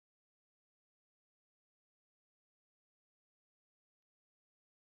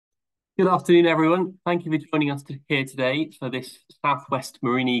Good afternoon, everyone. Thank you for joining us here today for this Southwest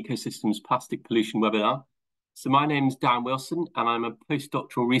Marine Ecosystems Plastic Pollution webinar. So my name is Dan Wilson, and I'm a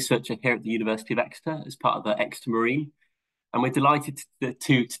postdoctoral researcher here at the University of Exeter as part of the Exeter Marine. And we're delighted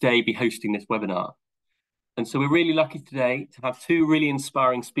to today be hosting this webinar. And so we're really lucky today to have two really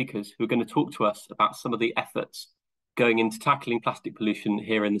inspiring speakers who are going to talk to us about some of the efforts going into tackling plastic pollution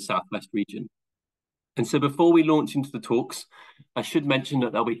here in the Southwest region. And so before we launch into the talks, I should mention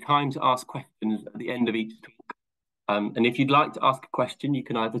that there'll be time to ask questions at the end of each talk. And if you'd like to ask a question, you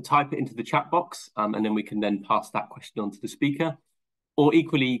can either type it into the chat box, and then we can then pass that question on to the speaker. Or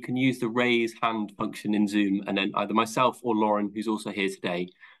equally, you can use the raise hand function in Zoom, and then either myself or Lauren, who's also here today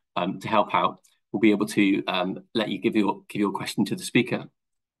to help out, will be able to let you give your question to the speaker.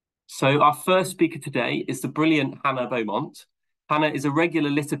 So our first speaker today is the brilliant Hannah Beaumont. Hannah is a regular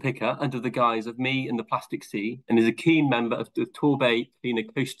litter picker under the guise of Me and the Plastic Sea and is a keen member of the Torbay Cleaner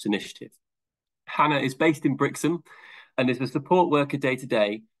Coasts Initiative. Hannah is based in Brixham and is a support worker day to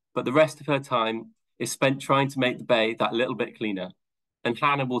day, but the rest of her time is spent trying to make the bay that little bit cleaner. And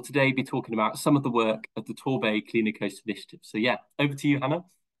Hannah will today be talking about some of the work of the Torbay Cleaner Coasts Initiative. So yeah, over to you, Hannah.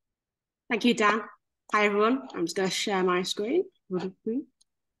 Thank you, Dan. Hi, everyone. I'm just going to share my screen.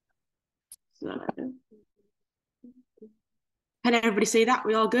 Can everybody see that?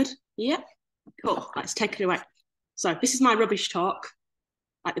 We all good? Yeah. Cool. Let's take it away. So this is my rubbish talk,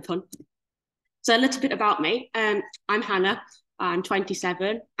 like the pun. So a little bit about me. I'm Hannah. I'm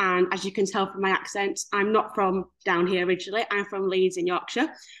 27, and as you can tell from my accent, I'm not from down here originally. I'm from Leeds in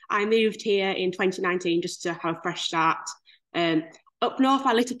Yorkshire. I moved here in 2019 just to have a fresh start. Up north,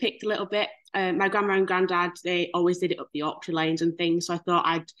 I litter picked a little bit. My grandma and granddad, they always did it up the Yorkshire lanes and things, so I thought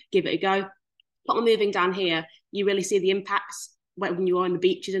I'd give it a go. But on moving down here, you really see the impacts when you're on the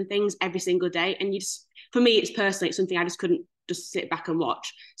beaches and things every single day. And you just, for me, it's personally, it's something I just couldn't just sit back and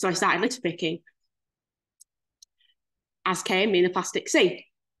watch. So I started litter picking, as came in the plastic sea.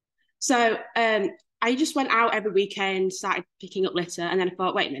 So I just went out every weekend, started picking up litter, and then I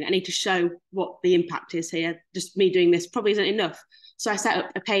thought, wait a minute, I need to show what the impact is here. Just me doing this probably isn't enough. So I set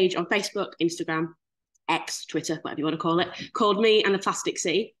up a page on Facebook, Instagram, X, Twitter, whatever you want to call it, called Me and the Plastic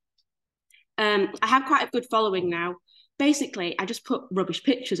Sea. I have quite a good following now. Basically, I just put rubbish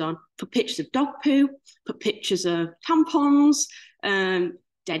pictures on, put pictures of dog poo, put pictures of tampons,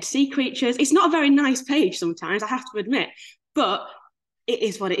 dead sea creatures. It's not a very nice page sometimes, I have to admit, but it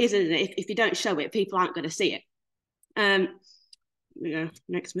is what it is, isn't it? If you don't show it, people aren't going to see it.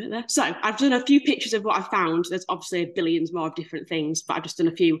 Next minute there. So I've done a few pictures of what I found. There's obviously billions more of different things, but I've just done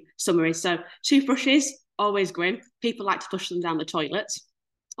a few summaries. So toothbrushes, always grim. People like to flush them down the toilets.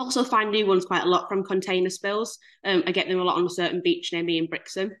 Also find new ones quite a lot from container spills. I get them a lot on a certain beach near me in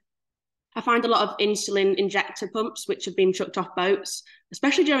Brixham. I find a lot of insulin injector pumps, which have been chucked off boats,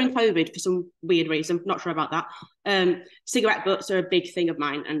 especially during COVID for some weird reason. Not sure about that. Cigarette butts are a big thing of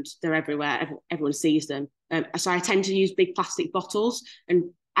mine, and they're everywhere. Everyone sees them. So I tend to use big plastic bottles, and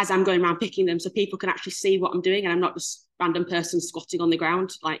as I'm going around picking them, so people can actually see what I'm doing, and I'm not just a random person squatting on the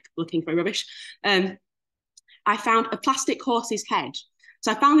ground, like looking for rubbish. I found a plastic horse's head.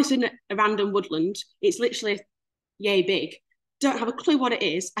 So I found this in a random woodland. It's literally yay big. Don't have a clue what it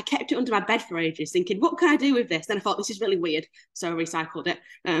is. I kept it under my bed for ages thinking, what can I do with this? Then I thought, this is really weird. So I recycled it.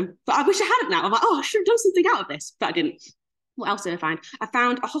 But I wish I hadn't now. I'm like, I should have done something out of this, but I didn't. What else did I find? I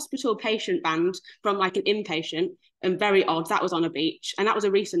found a hospital patient band from like an inpatient, and very odd. That was on a beach, and that was a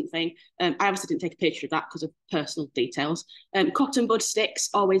recent thing. I obviously didn't take a picture of that because of personal details. Cotton bud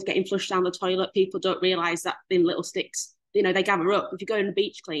sticks always getting flushed down the toilet. People don't realise that in little sticks, they gather up. If you go in a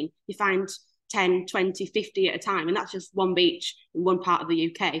beach clean, you find 10, 20, 50 at a time. And that's just one beach in one part of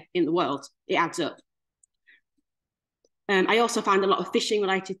the UK in the world. It adds up. I also find a lot of fishing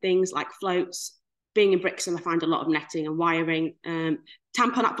related things like floats. Being in Brixham, I find a lot of netting and wiring, tampon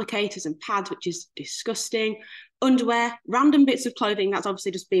applicators and pads, which is disgusting. Underwear, random bits of clothing that's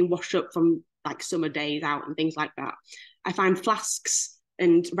obviously just being washed up from like summer days out and things like that. I find flasks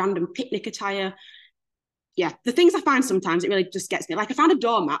and random picnic attire. Yeah, the things I find sometimes, it really just gets me. Like I found a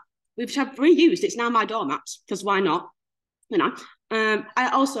doormat, which I've reused. It's now my doormat, because why not? I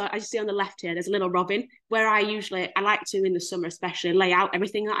also, as you see on the left here, there's a little robin where I like to, in the summer especially, lay out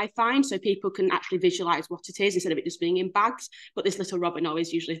everything that I find so people can actually visualize what it is instead of it just being in bags. But this little robin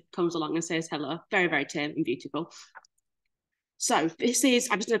always usually comes along and says hello. Very, very tame and beautiful. So I've just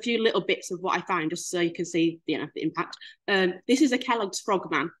done a few little bits of what I find just so you can see, the impact. This is a Kellogg's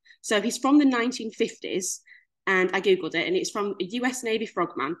Frogman. So he's from the 1950s, and I Googled it, and it's from a US Navy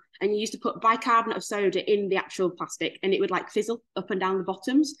Frogman, and you used to put bicarbonate of soda in the actual plastic, and it would like fizzle up and down the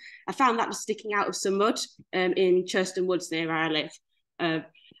bottoms. I found that was sticking out of some mud in Churston Woods near where I live.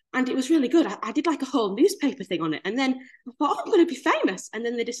 And it was really good. I did like a whole newspaper thing on it. And then I thought, oh, I'm going to be famous. And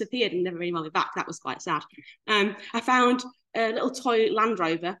then they disappeared and never really wanted me back. That was quite sad. I found a little toy Land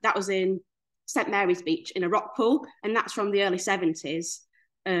Rover that was in St Mary's Beach in a rock pool. And that's from the early 70s.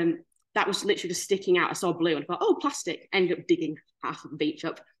 That was literally just sticking out. I saw blue and I thought, oh, plastic. Ended up digging half of the beach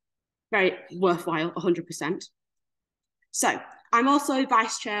up. Very worthwhile, 100%. So I'm also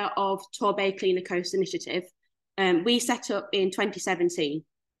vice chair of Torbay Cleaner Coasts Initiative. We set up in 2017.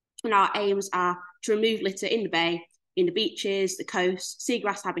 And our aims are to remove litter in the bay, in the beaches, the coasts,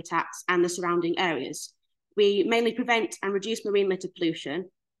 seagrass habitats, and the surrounding areas. We mainly prevent and reduce marine litter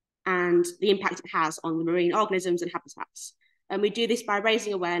pollution and the impact it has on the marine organisms and habitats. And we do this by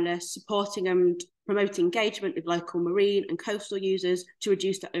raising awareness, supporting and promoting engagement with local marine and coastal users to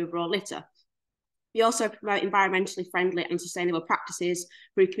reduce the overall litter. We also promote environmentally friendly and sustainable practices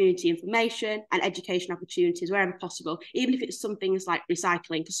through community information and education opportunities wherever possible, even if it's some things like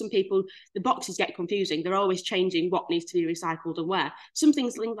recycling, because some people, the boxes get confusing. They're always changing what needs to be recycled and where. Some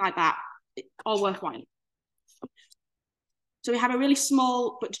things like that are worthwhile. So we have a really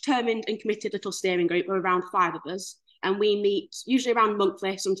small but determined and committed little steering group of around 5 of us, and we meet usually around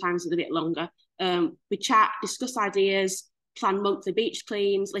monthly, sometimes a bit longer. We chat, discuss ideas, plan monthly beach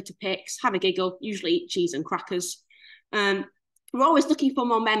cleans, litter picks, have a giggle, usually eat cheese and crackers. We're always looking for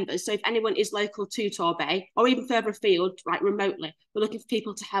more members. So if anyone is local to Torbay or even further afield, like remotely, we're looking for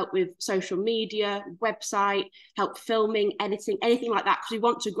people to help with social media, website, help filming, editing, anything like that, because we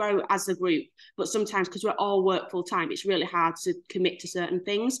want to grow as a group. But sometimes because we're all work full time, it's really hard to commit to certain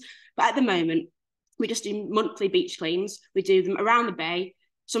things. But at the moment, we just do monthly beach cleans. We do them around the bay.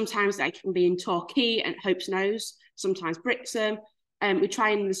 Sometimes they can be in Torquay and Hope's Nose, sometimes Brixham. We try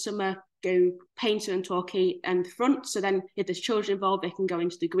in the summer go Painter and Torquay and front. So then if there's children involved, they can go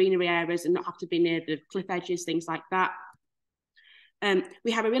into the greenery areas and not have to be near the cliff edges, things like that.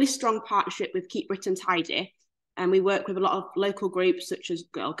 We have a really strong partnership with Keep Britain Tidy. And we work with a lot of local groups such as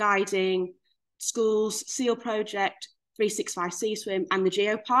Girl Guiding, schools, SEAL Project, 365 SWME and the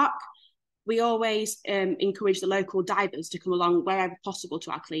Geopark. We always encourage the local divers to come along wherever possible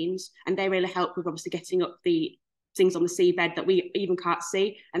to our cleans. And they really help with obviously getting up the things on the seabed that we even can't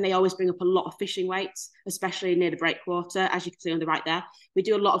see. And they always bring up a lot of fishing weights, especially near the breakwater, as you can see on the right there. We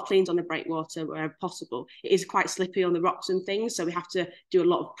do a lot of cleans on the breakwater wherever possible. It is quite slippery on the rocks and things, so we have to do a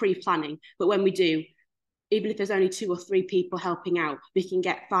lot of pre-planning. But when we do, even if there's only 2 or 3 people helping out, we can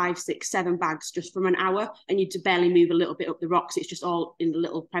get 5, 6, 7 bags just from an hour, and you to barely move a little bit up the rocks. It's just all in the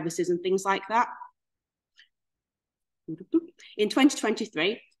little crevices and things like that. In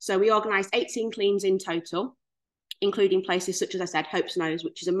 2023, so we organised 18 cleans in total, including places such as I said, Hope's Nose,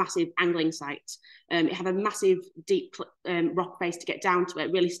 which is a massive angling site. It have a massive deep rock face to get down to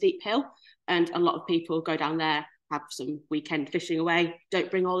it, really steep hill, and a lot of people go down there, have some weekend fishing away,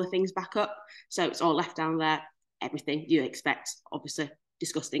 don't bring all the things back up, so it's all left down there, everything you expect, obviously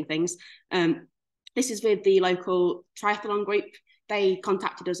disgusting things. This is with the local triathlon group. They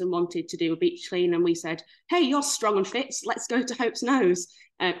contacted us and wanted to do a beach clean, and we said, hey, you're strong and fit, let's go to Hope's Nose.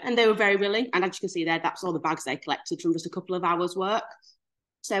 And they were very willing, and as you can see there, that's all the bags they collected from just a couple of hours work.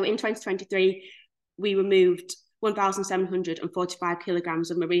 So in 2023, we removed 1,745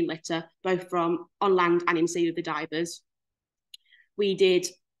 kilograms of marine litter, both from on land and in sea with the divers. We did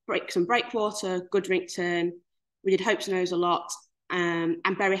Brixham Breakwater, Goodrington, we did Hope's Nose a lot, and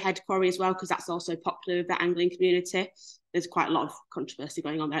Berryhead Quarry as well, because that's also popular with the angling community. There's quite a lot of controversy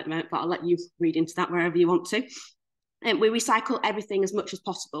going on there at the moment, but I'll let you read into that wherever you want to. And we recycle everything as much as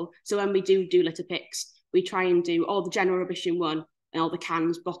possible. So when we do litter picks, we try and do all the general rubbish in one and all the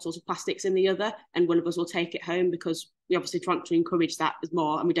cans, bottles, and plastics in the other. And one of us will take it home because we obviously want to encourage that as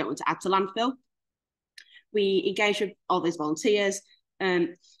more, and we don't want to add to landfill. We engage with all those volunteers,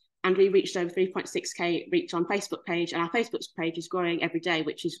 and we reached over 3.6k reach on Facebook page, and our Facebook page is growing every day,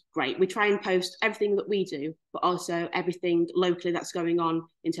 which is great. We try and post everything that we do, but also everything locally that's going on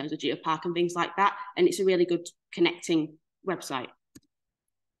in terms of Geopark and things like that. And it's a really good connecting website.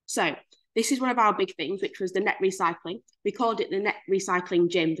 So this is one of our big things, which was the net recycling. We called it the net recycling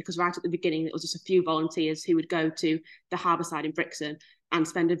gym because right at the beginning, it was just a few volunteers who would go to the harbour side in Brixham and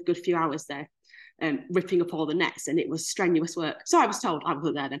spend a good few hours there. Ripping up all the nets, and it was strenuous work. So I was told, I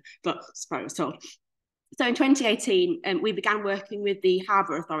wasn't there then, but I was told. So in 2018, we began working with the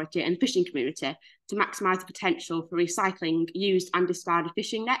Harbour Authority and fishing community to maximise the potential for recycling used and discarded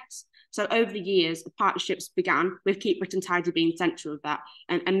fishing nets. So over the years, the partnerships began with Keep Britain Tidy being central of that,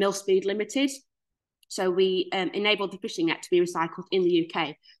 and Mill Speed Limited. So we enabled the fishing net to be recycled in the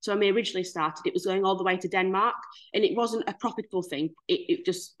UK. So when we originally started, it was going all the way to Denmark, and it wasn't a profitable thing. It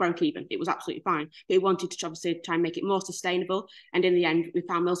just broke even. It was absolutely fine. But we wanted to obviously try and make it more sustainable. And in the end, we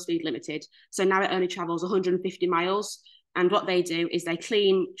found Millspeed Limited. So now it only travels 150 miles. And what they do is they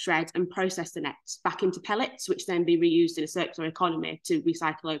clean, shred, and process the nets back into pellets, which then be reused in a circular economy to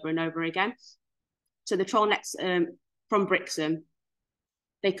recycle over and over again. So the trawl nets from Brixham,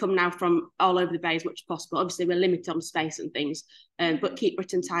 they come now from all over the bay as much as possible. Obviously, we're limited on space and things, but Keep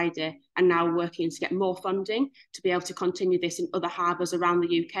Britain Tidy and now working to get more funding to be able to continue this in other harbours around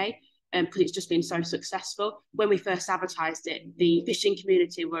the UK, because it's just been so successful. When we first advertised it, the fishing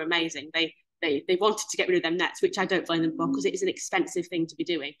community were amazing. They wanted to get rid of them nets, which I don't blame them for, because it is an expensive thing to be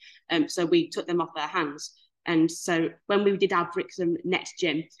doing. So we took them off their hands. And so when we did our Brixham net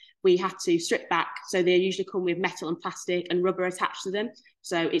gym, we had to strip back. So they usually come with metal and plastic and rubber attached to them.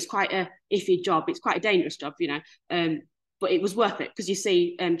 So it's quite a iffy job. It's quite a dangerous job, you know. But it was worth it, because you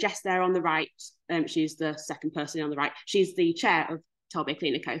see Jess there on the right. She's the second person on the right. She's the chair of Torbay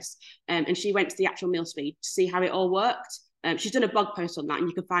Cleaner Coasts. And she went to the actual Millspeed to see how it all worked. She's done a blog post on that, and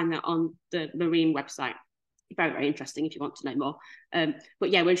you can find that on the Marine website. Very, very interesting if you want to know more. But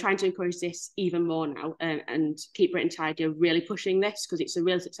yeah, we're trying to encourage this even more now, and Keep Britain Tidy are really pushing this, because it's a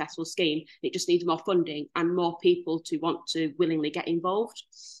really successful scheme. It just needs more funding and more people to want to willingly get involved.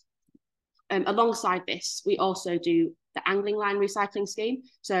 Alongside this, we also do the angling line recycling scheme.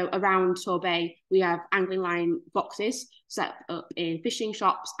 So around Torbay, we have angling line boxes set up in fishing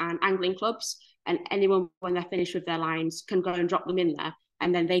shops and angling clubs, and anyone, when they're finished with their lines, can go and drop them in there,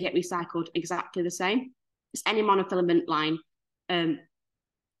 and then they get recycled exactly the same. It's any monofilament line, and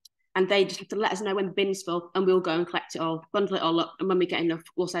they just have to let us know when the bin's full, and we'll go and collect it all, bundle it all up, and when we get enough,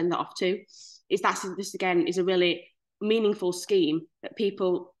 we'll send that off too. This again is a really meaningful scheme that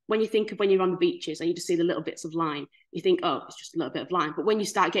people, when you think of when you're on the beaches and you just see the little bits of line, you think, oh, it's just a little bit of line. But when you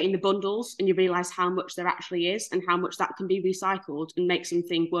start getting the bundles and you realise how much there actually is and how much that can be recycled and make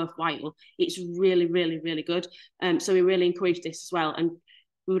something worthwhile, it's really, really, really good. So we really encourage this as well, and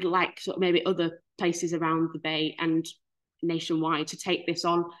we would like sort of maybe other places around the bay and nationwide to take this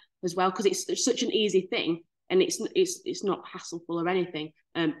on as well, because it's such an easy thing, and it's not hassleful or anything.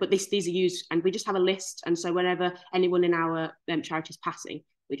 But these are used, and we just have a list, and so whenever anyone in our charity is passing,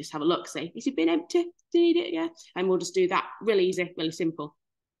 we just have a look, say, is it bin empty? Do you need it? Yeah, and we'll just do that. Really easy, really simple.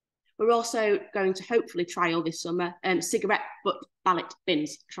 We're also going to hopefully trial this summer cigarette butt ballot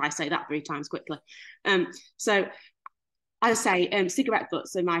bins. Try say that 3 times quickly. So as I say, cigarette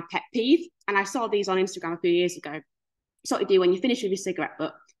butts are my pet peeve, and I saw these on Instagram a few years ago. So what you do when you finish with your cigarette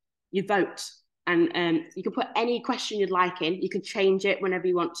butt, you vote, and you can put any question you'd like in. You can change it whenever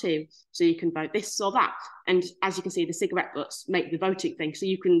you want to, so you can vote this or that. And as you can see, the cigarette butts make the voting thing, so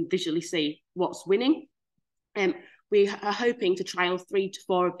you can visually see what's winning. We are hoping to trial 3 to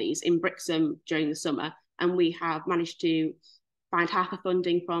 4 of these in Brixham during the summer, and we have managed to find half the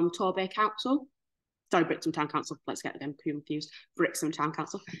funding from Torbay Council. Sorry, Brixham Town Council. Let's get them confused. Brixham Town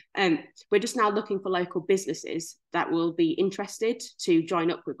Council. We're just now looking for local businesses that will be interested to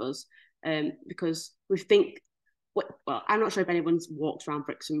join up with us, because we think, well, I'm not sure if anyone's walked around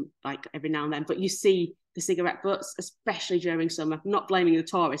Brixham like every now and then, but you see the cigarette butts, especially during summer. I'm not blaming the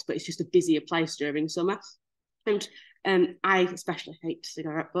tourists, but it's just a busier place during summer. And I especially hate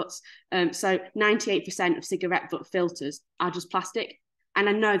cigarette butts. So 98% of cigarette butt filters are just plastic. And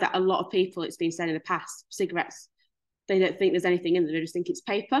I know that a lot of people, it's been said in the past, cigarettes, they don't think there's anything in them, they just think it's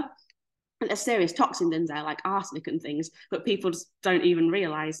paper. And there's serious toxins in there, like arsenic and things, but people just don't even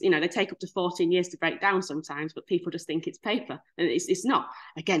realise, you know, they take up to 14 years to break down sometimes, but people just think it's paper. And it's not.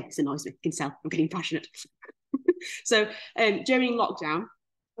 Again, it annoys me. You can tell I'm getting passionate. So during lockdown,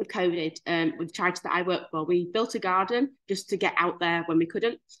 with COVID, with the charity that I work for, we built a garden just to get out there when we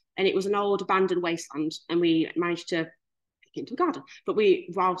couldn't. And it was an old abandoned wasteland, and we managed to into a garden. But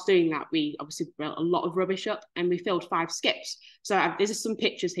whilst doing that, we obviously built a lot of rubbish up, and we filled 5 skips. So there's some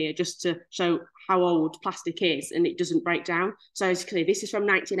pictures here just to show how old plastic is, and it doesn't break down. So as clear, this is from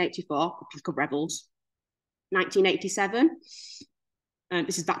 1984, Pack of Rebels. 1987,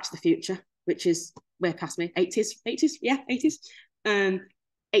 this is Back to the Future, which is way past me. 80s, yeah, 80s.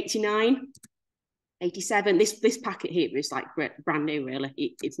 89. 87. This packet here is like brand new, really.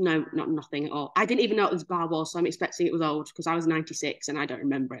 It's not nothing at all. I didn't even know it was bar wall, so I'm expecting it was old, because I was 96 and I don't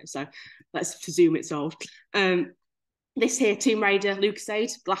remember it. So let's presume it's old. This here, Tomb Raider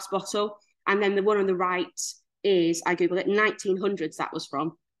Lucasade glass bottle, and then the one on the right is, I googled it, 1900s. That was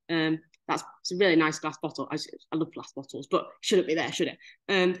from. It's a really nice glass bottle. I love glass bottles, but shouldn't be there, should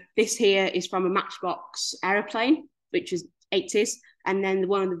it? This here is from a Matchbox aeroplane, which is 80s. And then the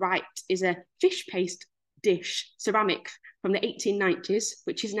one on the right is a fish paste dish, ceramic, from the 1890s,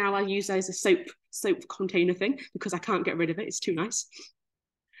 which is now I use as a soap container thing because I can't get rid of it. It's too nice.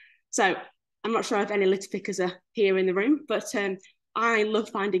 So I'm not sure if any litter pickers are here in the room, but I love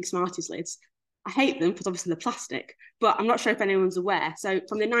finding Smarties lids. I hate them because obviously they're plastic, but I'm not sure if anyone's aware. So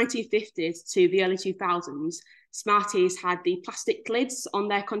from the 1950s to the early 2000s, Smarties had the plastic lids on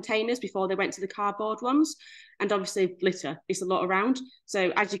their containers before they went to the cardboard ones. And obviously litter is a lot around.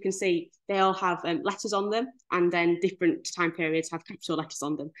 So as you can see, they all have letters on them, and then different time periods have capital letters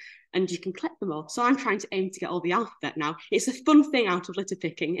on them. And you can collect them all. So I'm trying to aim to get all the alphabet now. It's a fun thing out of litter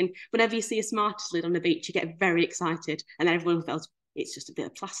picking. And whenever you see a Smarties lid on the beach, you get very excited. And then everyone feels, it's just a bit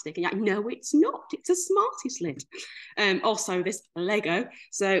of plastic. And you're like, no, it's not. It's a Smarties lid. Also, this Lego.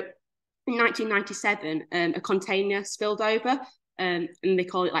 So in 1997, a container spilled over, and they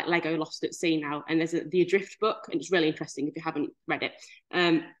call it like Lego Lost at Sea now. And there's the Adrift book, and it's really interesting if you haven't read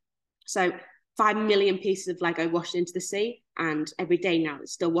it. So 5 million pieces of Lego washed into the sea, and every day now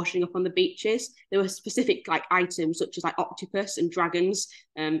it's still washing up on the beaches. There were specific like items such as like octopus and dragons.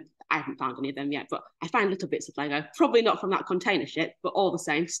 I haven't found any of them yet, but I find little bits of Lego, probably not from that container ship, but all the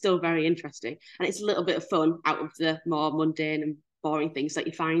same, still very interesting. And it's a little bit of fun out of the more mundane and boring things that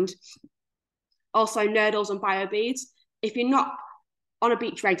you find. Also, nurdles and bio beads. If you're not on a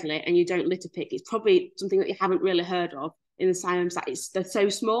beach regularly and you don't litter pick, it's probably something that you haven't really heard of, in the sense that they're so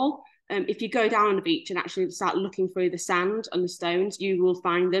small. If you go down on the beach and actually start looking through the sand and the stones, you will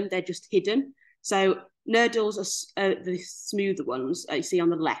find them. They're just hidden. So nurdles are the smoother ones that you see on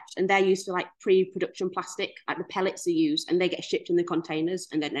the left, and they're used for like pre-production plastic, like the pellets are used, and they get shipped in the containers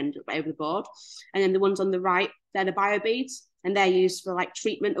and then end up over the board. And then the ones on the right, they're the bio beads, and they're used for like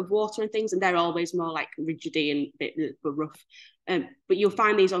treatment of water and things, and they're always more like rigidy and a bit rough. But you'll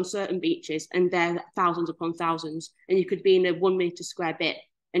find these on certain beaches, and they're thousands upon thousands, and you could be in a 1 meter square bit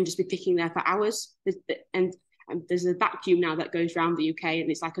and just be picking there for hours. And there's a vacuum now that goes around the UK,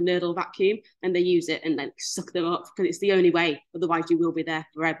 and it's like a nurdle vacuum, and they use it and then suck them up because it's the only way. Otherwise, you will be there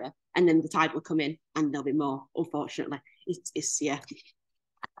forever, and then the tide will come in, and there'll be more. Unfortunately, it's yeah.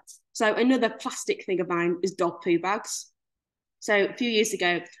 So another plastic thing of mine is dog poo bags. So a few years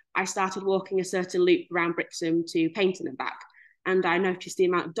ago, I started walking a certain loop around Brixham to Painting and back, and I noticed the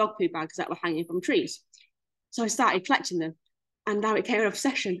amount of dog poo bags that were hanging from trees. So I started collecting them. And now it became an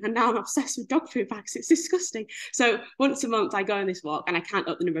obsession, and now I'm obsessed with dog food bags. It's disgusting. So once a month I go on this walk, and I count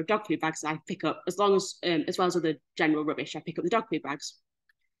up the number of dog food bags I pick up, as well as other general rubbish. I pick up the dog food bags.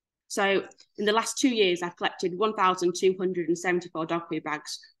 So in the last 2 years, I've collected 1,274 dog food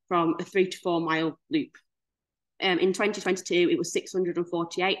bags from a 3 to 4 mile loop. In 2022, it was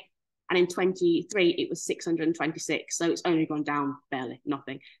 648, and in 23, it was 626. So it's only gone down barely,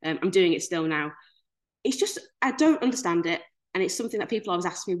 nothing. I'm doing it still now. It's just, I don't understand it. And it's something that people always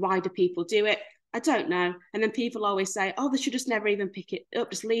ask me, why do people do it? I don't know. And then people always say, oh, they should just never even pick it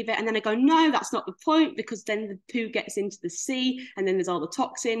up, just leave it. And then I go, no, that's not the point, because then the poo gets into the sea, and then there's all the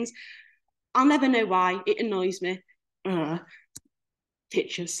toxins. I'll never know why. It annoys me.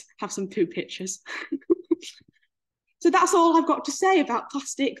 Pictures. Have some poo pictures. So that's all I've got to say about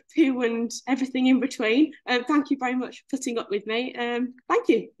plastic, poo, and everything in between. Thank you very much for putting up with me. Thank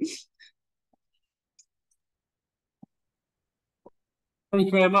you. Thank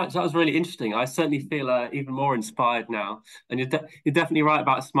you very much. That was really interesting. I certainly feel even more inspired now. And you're definitely right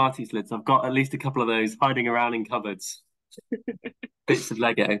about Smarties lids. I've got at least a couple of those hiding around in cupboards. Bits of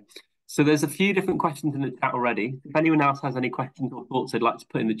Lego. So there's a few different questions in the chat already. If anyone else has any questions or thoughts they'd like to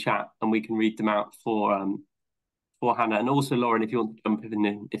put in the chat, and we can read them out for Hannah. And also, Lauren, if you want to jump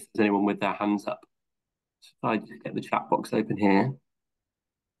in if there's anyone with their hands up. So if I just get the chat box open here.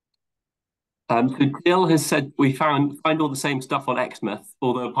 So Jill has said we find all the same stuff on Exmouth,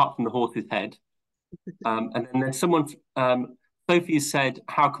 although apart from the horse's head. And then there's someone, Sophie has said,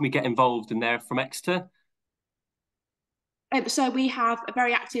 how can we get involved? And they're from Exeter. So we have a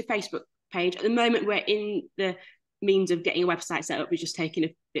very active Facebook page. At the moment, we're in the means of getting a website set up. We're just taking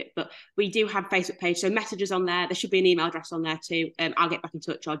a bit, but we do have a Facebook page. So messages on there. There should be an email address on there too. I'll get back in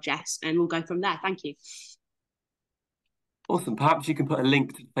touch, or Jess, and we'll go from there. Thank you. Awesome. Perhaps you can put a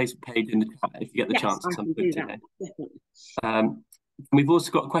link to the Facebook page in the chat if you get the chance at some point today. We've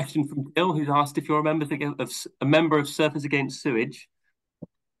also got a question from Jill, who's asked if you're a member of Surfers Against Sewage.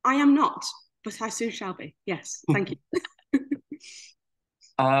 I am not, but I soon shall be. Yes, thank you.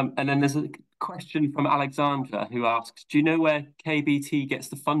 And then there's a question from Alexandra, who asks, do you know where KBT gets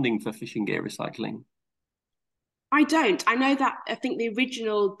the funding for fishing gear recycling? I don't. I know that I think the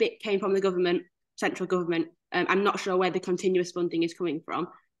original bit came from the government, central government. I'm not sure where the continuous funding is coming from.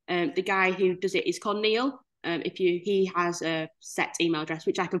 The guy who does it is called Neil, He has a set email address,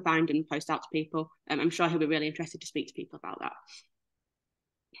 which I can find and post out to people. I'm sure he'll be really interested to speak to people about that.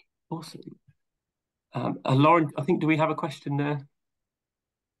 Awesome. Lauren, I think, do we have a question there?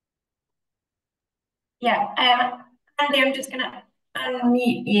 Yeah, Andy, I'm just going to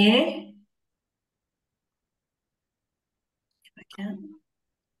unmute you. If I can.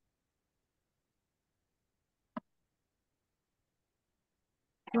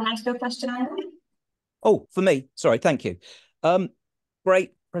 Can I ask you a question, Andy? Oh, for me. Sorry, thank you.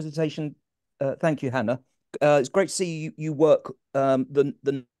 Great presentation. Thank you, Hannah. It's great to see you work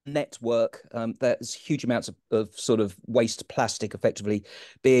the network. There's huge amounts of sort of waste plastic effectively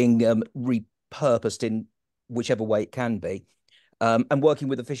being repurposed in whichever way it can be. And working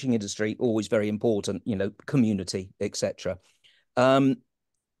with the fishing industry, always very important, you know, community, etc.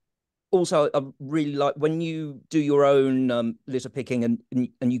 Also, I really like when you do your own litter picking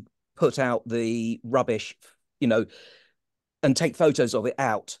and you put out the rubbish, you know, and take photos of it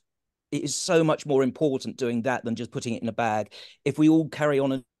out. It is so much more important doing that than just putting it in a bag. If we all carry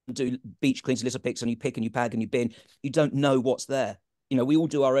on and do beach cleans, litter picks, and you pick and you bag and you bin, you don't know what's there. You know, we all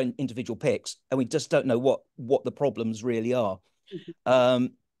do our own individual picks, and we just don't know what the problems really are. I've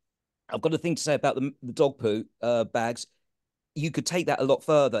got a thing to say about the dog poo bags. You could take that a lot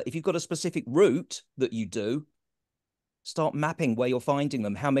further. If you've got a specific route that you do, start mapping where you're finding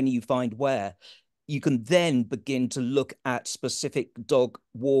them, how many you find where. You can then begin to look at specific dog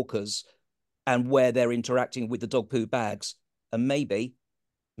walkers and where they're interacting with the dog poo bags. And maybe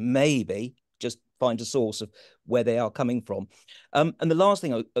just find a source of where they are coming from. And the last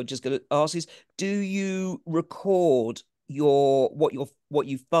thing I'm just going to ask is, do you record what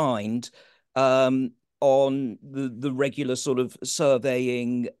you find on the regular sort of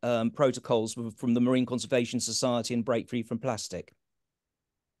surveying protocols from the Marine Conservation Society and Break Free from Plastic?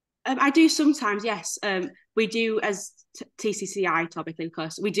 I do sometimes, yes. We do, as TCCI, Torbay Cleaner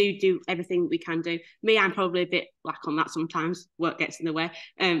Coasts, we do everything we can do. Me, I'm probably a bit lack on that sometimes. Work gets in the way.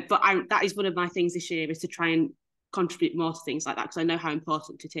 But that is one of my things this year, is to try and contribute more to things like that, because I know how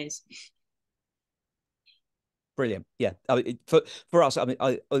important it is. Brilliant. Yeah. I mean, for us, I mean,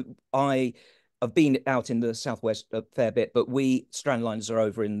 I've been out in the southwest a fair bit, but we strandliners are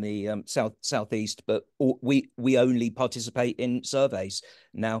over in the southeast. But we only participate in surveys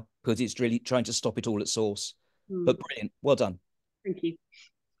now because it's really trying to stop it all at source. But brilliant, well done. Thank you.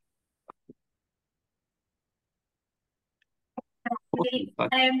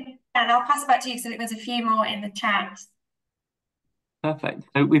 And I'll pass it back to you. So there's a few more in the chat. Perfect.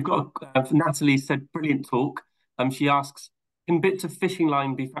 So we've got Natalie said, brilliant talk. She asks, can bits of fishing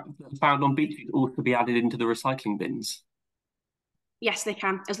line be found on beaches also be added into the recycling bins? Yes, they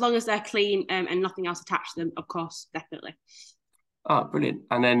can, as long as they're clean and nothing else attached to them, of course, definitely. Ah, brilliant.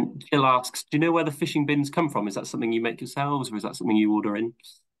 And then Jill asks, do you know where the fishing bins come from? Is that something you make yourselves, or is that something you order in?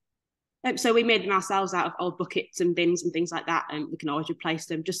 So we made them ourselves out of old buckets and bins and things like that, and we can always replace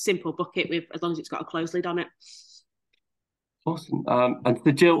them. Just simple bucket with, as long as it's got a closed lid on it. Awesome. And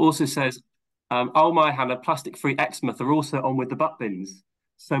so Jill also says, oh my Hannah, plastic-free Exmouth are also on with the butt bins.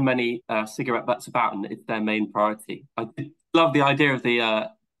 So many cigarette butts about, and it's their main priority. I love the idea of the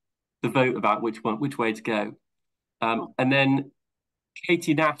vote about which way to go. And then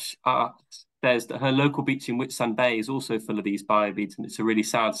Katie Nash says that her local beach in Whitsand Bay is also full of these biobeads, and it's a really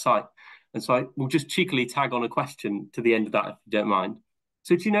sad sight. And so I will just cheekily tag on a question to the end of that, if you don't mind.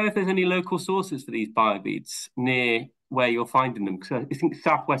 So do you know if there's any local sources for these biobeads near where you're finding them? Because I think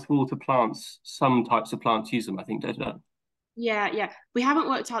Southwest Water plants, some types of plants use them, I think, don't they? Yeah. We haven't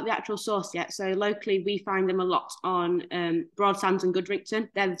worked out the actual source yet. So locally, we find them a lot on Broadsands and Goodrington.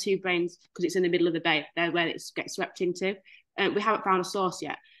 They're the two brains, because it's in the middle of the bay. They're where it gets swept into. We haven't found a source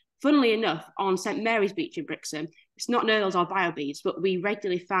yet. Funnily enough, on St Mary's Beach in Brixham, it's not nurdles or biobeads, but we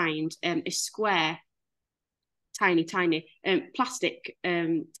regularly find a square, tiny plastic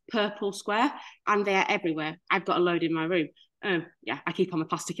purple square, and they are everywhere. I've got a load in my room. Yeah, I keep all my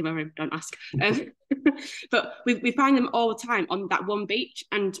plastic in my room, don't ask. But we find them all the time on that one beach,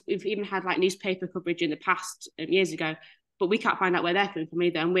 and we've even had like newspaper coverage in the past years ago, but we can't find out where they're coming from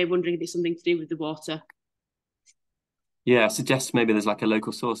either, and we're wondering if it's something to do with the water. Yeah, suggests maybe there's like a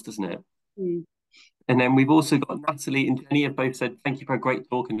local source, doesn't it? And then we've also got Natalie and Jenny have both said, thank you for a great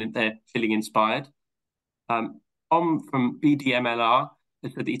talk, and they're feeling inspired. From BDMLR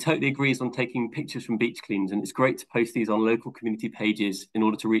has said that he totally agrees on taking pictures from beach cleans, and it's great to post these on local community pages in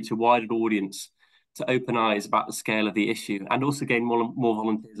order to reach a wider audience, to open eyes about the scale of the issue, and also gain more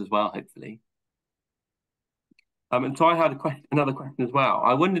volunteers as well, hopefully. And so I had another question as well.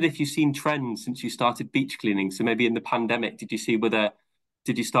 I wondered if you've seen trends since you started beach cleaning. So maybe in the pandemic, did you see whether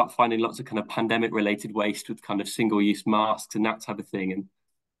did you start finding lots of kind of pandemic related waste with kind of single-use masks and that type of thing? And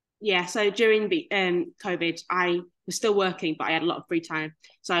yeah, so during the COVID, I was still working, but I had a lot of free time.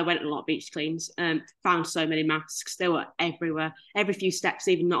 So I went on a lot of beach cleans, found so many masks. They were everywhere, every few steps,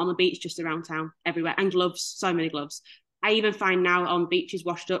 even not on the beach, just around town, everywhere. And gloves, so many gloves. I even find now on beaches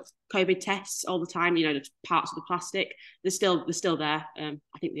washed up COVID tests all the time, you know, the parts of the plastic. They're still there.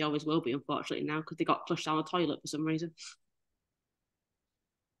 I think they always will be, unfortunately, now, because they got flushed down the toilet for some reason.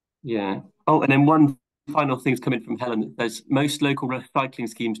 yeah. Oh, and then one final thing's coming from Helen. There's most local recycling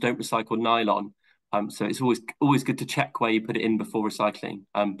schemes don't recycle nylon. So it's always good to check where you put it in before recycling.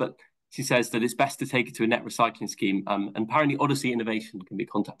 But she says that it's best to take it to a net recycling scheme. And apparently Odyssey Innovation can be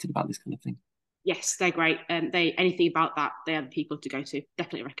contacted about this kind of thing. Yes, they're great. Anything about that, they are the people to go to.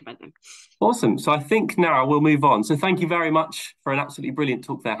 Definitely recommend them. Awesome. So I think now we'll move on. So thank you very much for an absolutely brilliant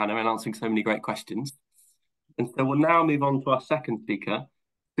talk there, Hannah, and answering so many great questions. And so we'll now move on to our second speaker.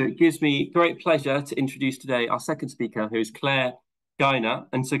 So it gives me great pleasure to introduce today our second speaker, who is Claire Guiner.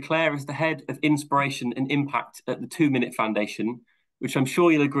 And so Claire is the head of inspiration and impact at the 2 Minute Foundation, which I'm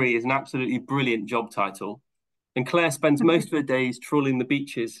sure you'll agree is an absolutely brilliant job title. And Claire spends most of her days trawling the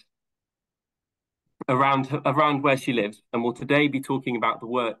beaches around where she lives, and will today be talking about the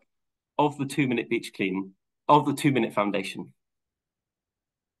work of the 2 Minute Beach Clean of the 2 Minute Foundation.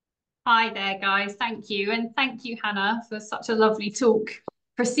 Hi there, guys. Thank you. And thank you, Hannah, for such a lovely talk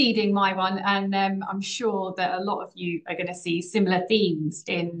preceding my one. And I'm sure that a lot of you are going to see similar themes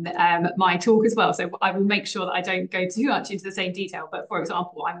in my talk as well. So I will make sure that I don't go too much into the same detail. But for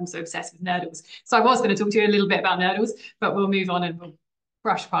example, I'm also obsessed with nurdles. So I was going to talk to you a little bit about nurdles, but we'll move on and we'll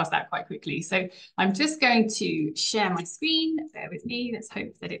brush past that quite quickly. So I'm just going to share my screen. Bear with me. Let's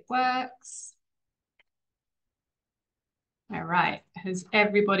hope that it works. All right. Has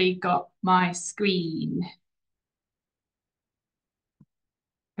everybody got my screen?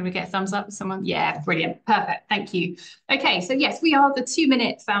 Can we get a thumbs up? Someone? Yeah, brilliant. Perfect. Thank you. Okay, so yes, we are the 2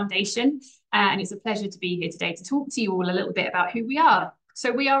 Minute Foundation, and it's a pleasure to be here today to talk to you all a little bit about who we are. So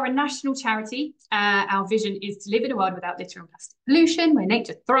we are a national charity. Our vision is to live in a world without litter and plastic pollution, where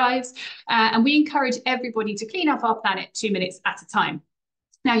nature thrives, and we encourage everybody to clean up our planet 2 minutes at a time.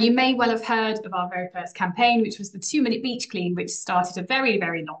 Now, you may well have heard of our very first campaign, which was the 2 Minute Beach Clean, which started a very,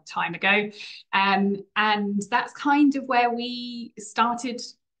 very long time ago. And that's kind of where we started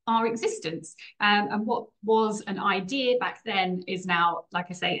our existence. And what was an idea back then is now, like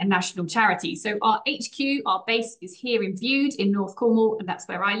I say, a national charity. So our HQ, our base is here in Bude in North Cornwall, and that's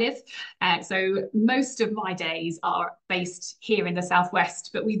where I live. So most of my days are based here in the Southwest,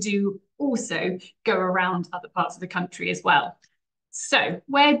 but we do also go around other parts of the country as well. So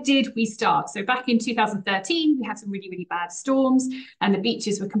where did we start? So back in 2013, we had some really, really bad storms and the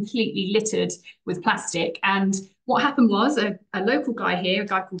beaches were completely littered with plastic. And what happened was a local guy here, a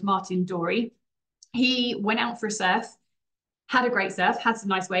guy called Martin Dory, he went out for a surf, had a great surf, had some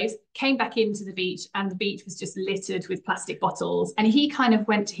nice waves, came back into the beach, and the beach was just littered with plastic bottles. And he kind of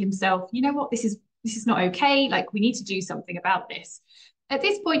went to himself, you know what, this is not okay. Like, we need to do something about this. At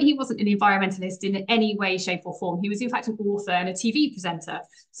this point, he wasn't an environmentalist in any way, shape, or form. He was, in fact, an author and a TV presenter.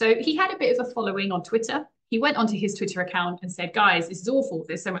 So he had a bit of a following on Twitter. He went onto his Twitter account and said, guys, this is awful.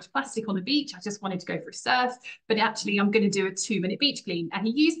 There's so much plastic on the beach. I just wanted to go for a surf, but actually I'm going to do a 2 Minute Beach Clean. And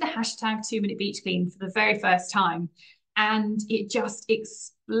he used the hashtag 2 Minute Beach Clean for the very first time. And it just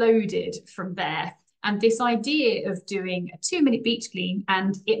exploded from there. And this idea of doing a 2 Minute Beach Clean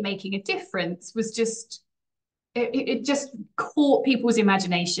and it making a difference was just, it just caught people's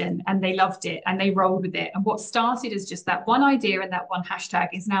imagination, and they loved it and they rolled with it. And what started as just that one idea and that one hashtag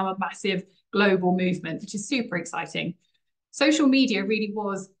is now a massive global movement, which is super exciting. Social media really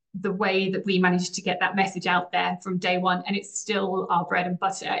was the way that we managed to get that message out there from day one, and it's still our bread and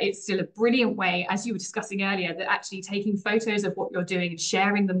butter. It's still a brilliant way, as you were discussing earlier, that actually taking photos of what you're doing and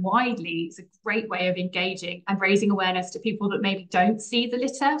sharing them widely is a great way of engaging and raising awareness to people that maybe don't see the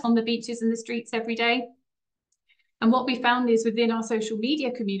litter on the beaches and the streets every day. And what we found is within our social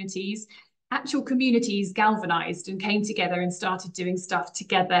media communities, actual communities galvanized and came together and started doing stuff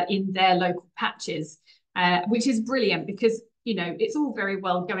together in their local patches, which is brilliant because, you know, it's all very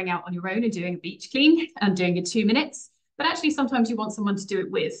well going out on your own and doing a beach clean and doing your 2 minutes, but actually sometimes you want someone to do it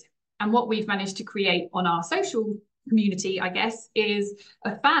with. And what we've managed to create on our social community, I guess, is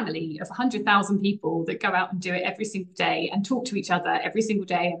a family of 100,000 people that go out and do it every single day and talk to each other every single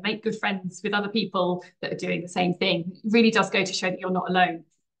day and make good friends with other people that are doing the same thing. It really does go to show that you're not alone,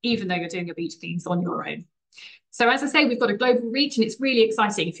 even though you're doing your beach cleans on your own. So as I say, we've got a global reach and it's really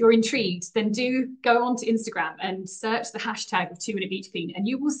exciting. If you're intrigued, then do go onto Instagram and search the hashtag of 2 Minute Beach Clean, and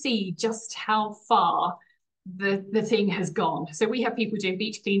you will see just how far the thing has gone. So we have people doing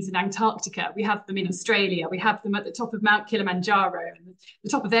beach cleans in Antarctica. We have them in Australia. We have them at the top of Mount Kilimanjaro and the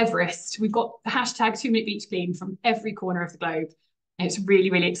top of Everest. We've got the hashtag 2-minute beach clean from every corner of the globe. And it's really,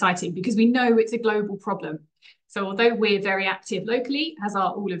 really exciting because we know it's a global problem. So although we're very active locally, as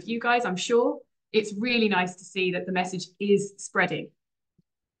are all of you guys, I'm sure, it's really nice to see that the message is spreading.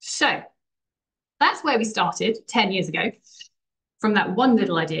 So that's where we started 10 years ago, from that one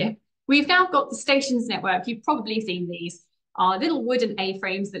little idea. We've now got the stations network. You've probably seen these, are little wooden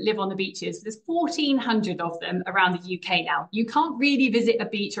A-frames that live on the beaches. There's 1,400 of them around the UK now. You can't really visit a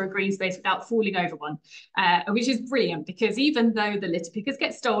beach or a green space without falling over one, which is brilliant because even though the litter pickers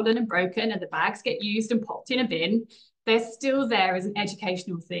get stolen and broken and the bags get used and popped in a bin, they're still there as an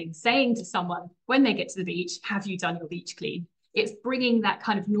educational thing, saying to someone when they get to the beach, have you done your beach clean? It's bringing that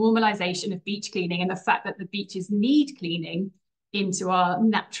kind of normalization of beach cleaning and the fact that the beaches need cleaning into our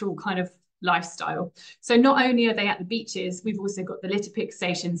natural kind of lifestyle. So not only are they at the beaches, we've also got the litter pick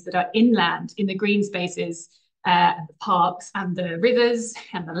stations that are inland in the green spaces, the parks and the rivers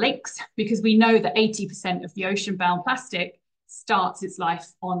and the lakes, because we know that 80% of the ocean-bound plastic starts its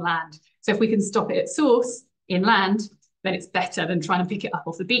life on land. So if we can stop it at source inland, then it's better than trying to pick it up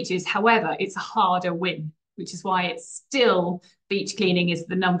off the beaches. However, it's a harder win, which is why it's still beach cleaning is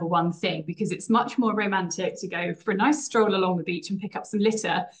the #1 thing, because it's much more romantic to go for a nice stroll along the beach and pick up some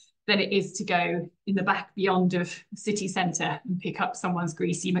litter than it is to go in the back beyond of the city centre and pick up someone's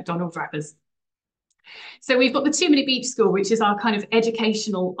greasy McDonald's wrappers. So we've got the 2-minute beach school, which is our kind of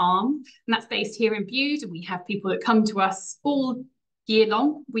educational arm, and that's based here in Bude. And we have people that come to us all year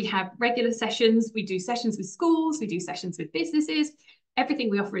long. We have regular sessions. We do sessions with schools. We do sessions with businesses. Everything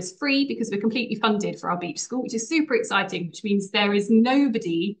we offer is free because we're completely funded for our beach school, which is super exciting, which means there is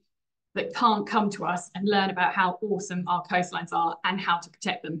nobody that can't come to us and learn about how awesome our coastlines are and how to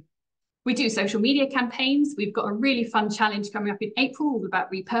protect them. We do social media campaigns. We've got a really fun challenge coming up in April all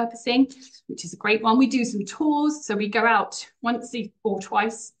about repurposing, which is a great one. We do some tours. So we go out once or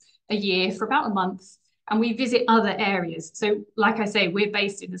twice a year for about a month and we visit other areas. So like I say, we're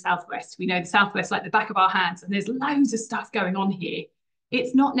based in the Southwest. We know the Southwest like the back of our hands, and there's loads of stuff going on here.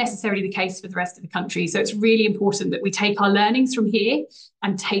 It's not necessarily the case for the rest of the country. So it's really important that we take our learnings from here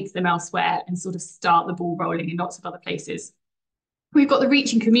and take them elsewhere and sort of start the ball rolling in lots of other places. We've got the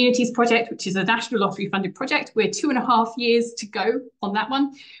Reaching Communities project, which is a national lottery funded project. We're 2.5 years to go on that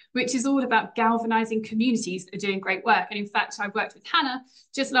one, which is all about galvanizing communities that are doing great work. And in fact, I worked with Hannah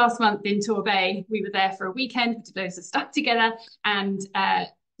just last month in Torbay. We were there for a weekend, we did loads of stuff together and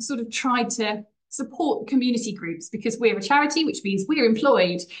sort of tried to support community groups because we're a charity, which means we're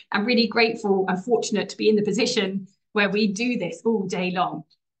employed and really grateful and fortunate to be in the position where we do this all day long.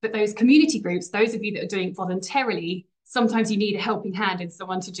 But those community groups, those of you that are doing it voluntarily, sometimes you need a helping hand and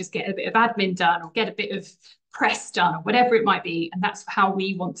someone to just get a bit of admin done or get a bit of press done or whatever it might be. And that's how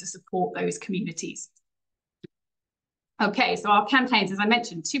we want to support those communities. Okay, so our campaigns, as I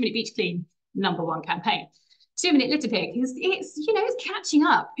mentioned, 2-minute beach clean, #1 campaign. 2-minute litter pick is, it's catching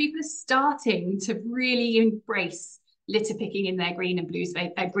up. People are starting to really embrace litter picking in their green and blue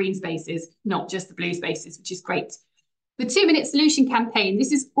green spaces, not just the blue spaces, which is great. The 2-minute solution campaign,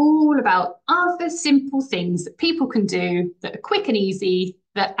 this is all about other simple things that people can do that are quick and easy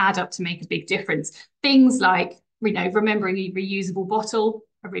that add up to make a big difference. Things like, remembering a reusable bottle,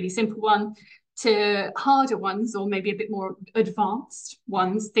 a really simple one, to harder ones or maybe a bit more advanced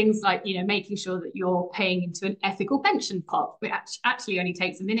ones, things like, making sure that you're paying into an ethical pension pot, which actually only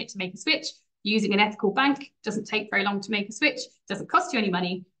takes a minute to make a switch. Using an ethical bank doesn't take very long to make a switch, doesn't cost you any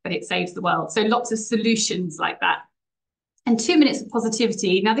money, but it saves the world. So lots of solutions like that. And 2 minutes of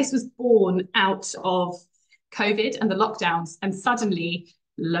positivity. Now, this was born out of COVID and the lockdowns, and suddenly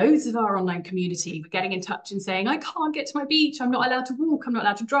loads of our online community were getting in touch and saying, I can't get to my beach, I'm not allowed to walk, I'm not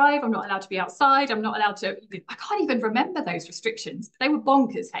allowed to drive, I'm not allowed to be outside, I'm not allowed to, I can't even remember those restrictions. They were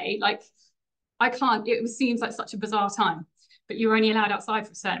bonkers, hey, like I can't, it seems like such a bizarre time, but you were only allowed outside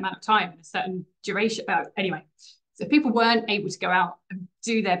for a certain amount of time and a certain duration. Anyway, so people weren't able to go out and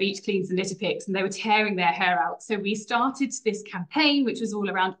do their beach cleans and litter picks, and they were tearing their hair out. So we started this campaign, which was all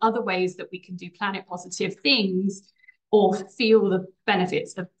around other ways that we can do planet positive things or feel the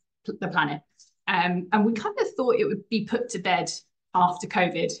benefits of the planet. And we kind of thought it would be put to bed after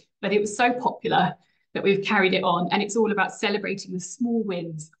COVID, but it was so popular that we've carried it on. And it's all about celebrating the small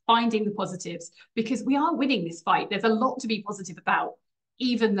wins, finding the positives, because we are winning this fight. There's a lot to be positive about,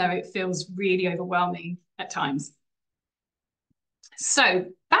 even though it feels really overwhelming at times. So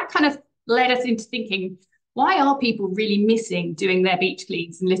that kind of led us into thinking, why are people really missing doing their beach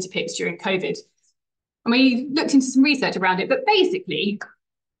cleans and litter picks during COVID? And we looked into some research around it, but basically,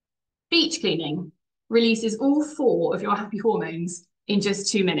 beach cleaning releases all 4 of your happy hormones in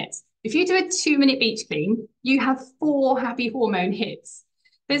just 2 minutes. If you do a 2-minute beach clean, you have 4 happy hormone hits.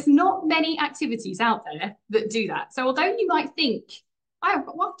 There's not many activities out there that do that. So although you might think, oh,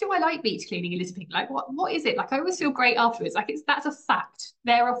 what do I like beach cleaning and litter picking? Like, what is it? Like, I always feel great afterwards. Like, that's a fact.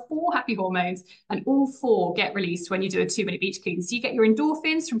 There are 4 happy hormones, and all 4 get released when you do a 2-minute beach clean. So you get your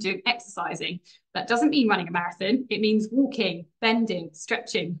endorphins from doing exercising. That doesn't mean running a marathon. It means walking, bending,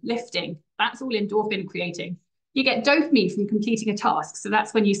 stretching, lifting. That's all endorphin creating. You get dopamine from completing a task. So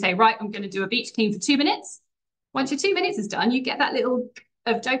that's when you say, right, I'm going to do a beach clean for 2 minutes. Once your 2 minutes is done, you get that little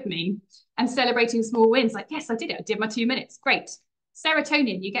of dopamine and celebrating small wins. Like, yes, I did it. I did my 2 minutes. Great.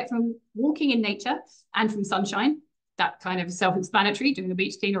 Serotonin you get from walking in nature and from sunshine. That kind of self-explanatory, doing a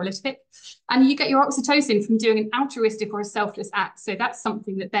beach clean or a litter pick. And you get your oxytocin from doing an altruistic or a selfless act. So that's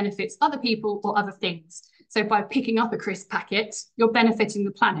something that benefits other people or other things. So by picking up a crisp packet, you're benefiting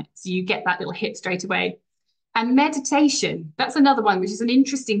the planet. So you get that little hit straight away. And meditation, that's another one, which is an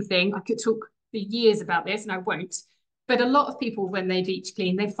interesting thing. I could talk for years about this and I won't. But a lot of people, when they beach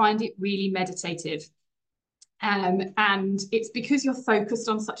clean, they find it really meditative. And it's because you're focused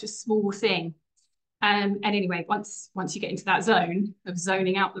on such a small thing. And anyway, once you get into that zone of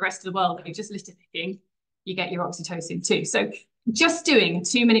zoning out the rest of the world that you're just litter picking, you get your oxytocin too. So just doing a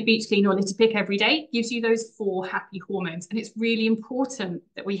 2-minute beach clean or litter pick every day gives you those 4 happy hormones. And it's really important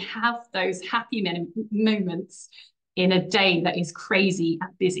that we have those happy moments in a day that is crazy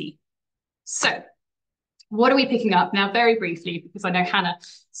and busy. So what are we picking up? Now, very briefly, because I know Hannah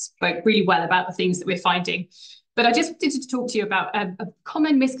spoke really well about the things that we're finding, but I just wanted to talk to you about a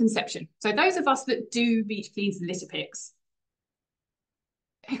common misconception. So those of us that do beach cleans and litter picks,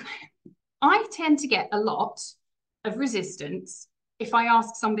 I tend to get a lot of resistance if I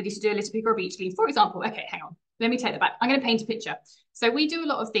ask somebody to do a litter pick or a beach clean. For example, okay, hang on, let me take that back. I'm going to paint a picture. So we do a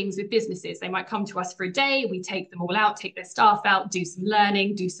lot of things with businesses. They might come to us for a day. We take them all out, take their staff out, do some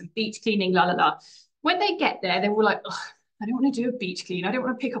learning, do some beach cleaning, la, la, la. When they get there, they're all like, oh, I don't want to do a beach clean. I don't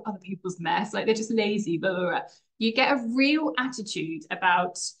want to pick up other people's mess. Like, they're just lazy, blah, blah, blah. You get a real attitude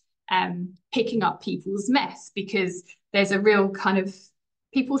about picking up people's mess, because there's a real kind of,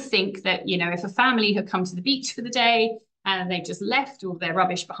 people think that, you know, if a family have come to the beach for the day and they've just left all their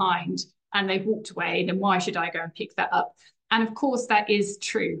rubbish behind and they've walked away, then why should I go and pick that up? And of course that is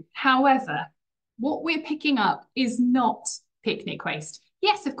true. However, what we're picking up is not picnic waste.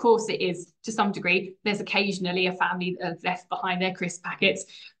 Yes, of course it is to some degree. There's occasionally a family that have left behind their crisp packets,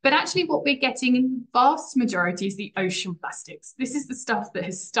 but actually what we're getting in vast majority is the ocean plastics. This is the stuff that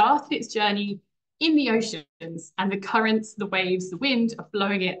has started its journey in the oceans, and the currents, the waves, the wind are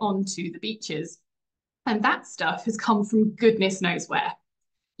blowing it onto the beaches. And that stuff has come from goodness knows where.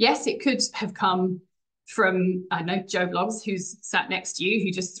 Yes, it could have come from, I know, Joe Blogs, who's sat next to you,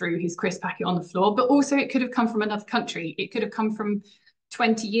 who just threw his crisp packet on the floor, but also it could have come from another country. It could have come from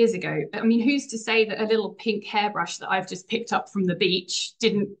 20 years ago. I mean, who's to say that a little pink hairbrush that I've just picked up from the beach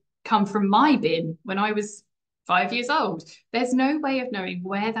didn't come from my bin when I was 5 years old? There's no way of knowing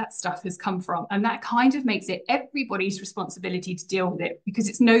where that stuff has come from. And that kind of makes it everybody's responsibility to deal with it, because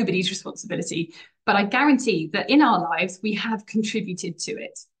it's nobody's responsibility. But I guarantee that in our lives, we have contributed to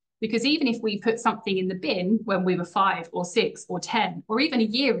it. Because even if we put something in the bin when we were 5 or 6 or 10, or even a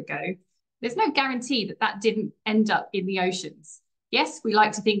year ago, there's no guarantee that that didn't end up in the oceans. Yes, we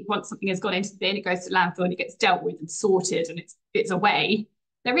like to think once something has gone into the bin, it goes to landfill and it gets dealt with and sorted and it's away.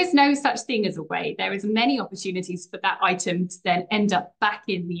 There is no such thing as away. There is many opportunities for that item to then end up back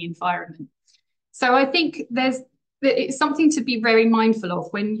in the environment. So I think it's something to be very mindful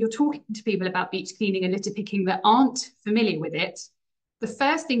of when you're talking to people about beach cleaning and litter picking that aren't familiar with it. The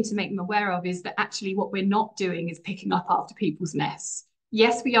first thing to make them aware of is that actually what we're not doing is picking up after people's mess.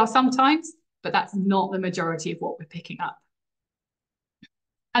 Yes, we are sometimes, but that's not the majority of what we're picking up.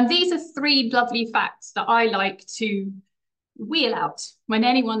 And these are 3 lovely facts that I like to wheel out when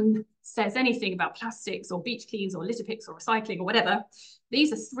anyone says anything about plastics or beach cleans or litter picks or recycling or whatever.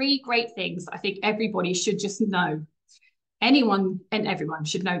 These are 3 great things that I think everybody should just know. Anyone and everyone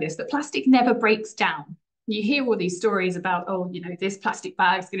should know this, that plastic never breaks down. You hear all these stories about, oh, you know, this plastic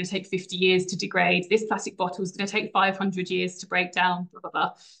bag is going to take 50 years to degrade. This plastic bottle is going to take 500 years to break down, blah, blah,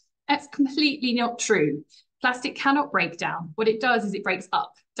 blah. That's completely not true. Plastic cannot break down. What it does is it breaks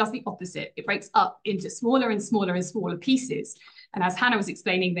up, does the opposite. It breaks up into smaller and smaller and smaller pieces. And as Hannah was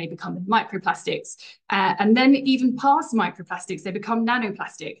explaining, they become microplastics. And then even past microplastics, they become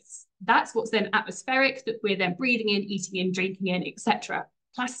nanoplastics. That's what's then atmospheric, that we're then breathing in, eating in, drinking in, etc.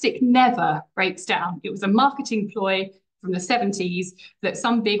 Plastic never breaks down. It was a marketing ploy from the 70s that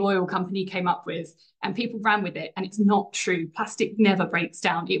some big oil company came up with, and people ran with it, and it's not true. Plastic never breaks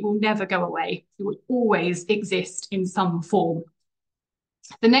down. It will never go away. It will always exist in some form.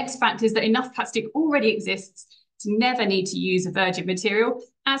 The next fact is that enough plastic already exists to never need to use a virgin material.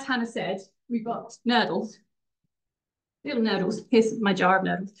 As Hannah said, we've got nurdles, little nurdles. Here's my jar of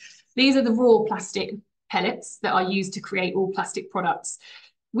nurdles. These are the raw plastic pellets that are used to create all plastic products.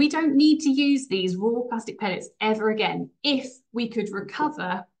 We don't need to use these raw plastic pellets ever again if we could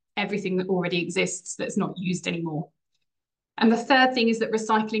recover everything that already exists that's not used anymore. And the third thing is that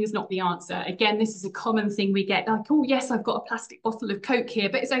recycling is not the answer. Again, this is a common thing we get, like, oh yes, I've got a plastic bottle of Coke here,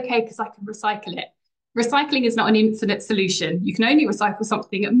 but it's okay because I can recycle it. Recycling is not an infinite solution. You can only recycle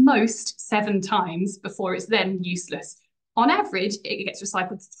something at most 7 times before it's then useless. On average, it gets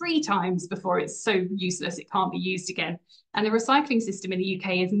recycled 3 times before it's so useless it can't be used again. And the recycling system in the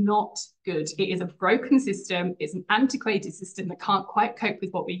UK is not good. It is a broken system. It's an antiquated system that can't quite cope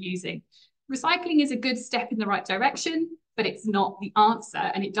with what we're using. Recycling is a good step in the right direction, but it's not the answer,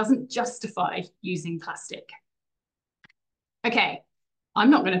 and it doesn't justify using plastic. Okay, I'm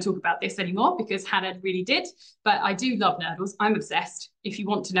not going to talk about this anymore because Hannah really did, but I do love nurdles. I'm obsessed. If you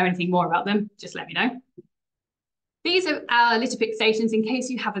want to know anything more about them, just let me know. These are our litter pick stations in case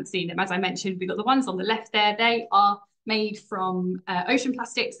you haven't seen them. As I mentioned, we've got the ones on the left there. They are made from ocean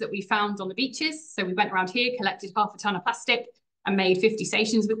plastics that we found on the beaches. So we went around here, collected half a ton of plastic and made 50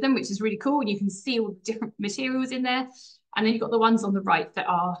 stations with them, which is really cool. And you can see all the different materials in there. And then you've got the ones on the right that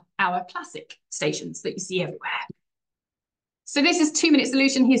are our classic stations that you see everywhere. So this is 2-minute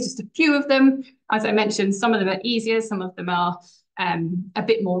solution. Here's just a few of them. As I mentioned, some of them are easier, some of them are a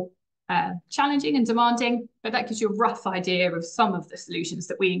bit more challenging and demanding, but that gives you a rough idea of some of the solutions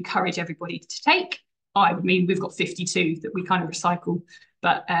that we encourage everybody to take. I mean, we've got 52 that we kind of recycle,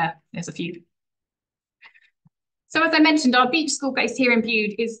 but there's a few. So as I mentioned, our beach school based here in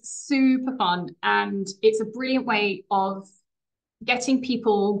Bude is super fun, and it's a brilliant way of getting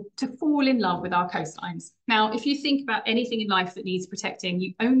people to fall in love with our coastlines. Now, if you think about anything in life that needs protecting,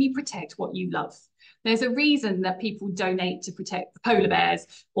 you only protect what you love. There's a reason that people donate to protect the polar bears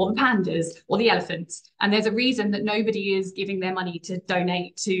or the pandas or the elephants. And there's a reason that nobody is giving their money to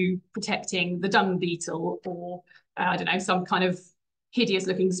donate to protecting the dung beetle or, I don't know, some kind of hideous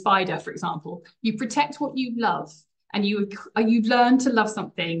looking spider, for example. You protect what you love, and you learn to love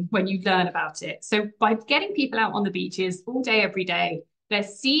something when you learn about it. So by getting people out on the beaches all day, every day, they're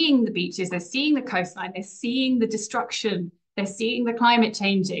seeing the beaches, they're seeing the coastline, they're seeing the destruction, they're seeing the climate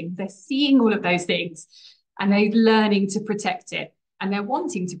changing, they're seeing all of those things, and they're learning to protect it, and they're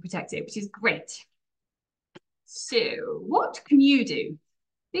wanting to protect it, which is great. So what can you do?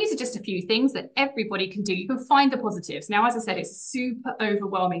 These are just a few things that everybody can do. You can find the positives. Now, as I said, it's a super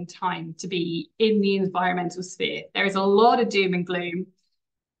overwhelming time to be in the environmental sphere. There is a lot of doom and gloom,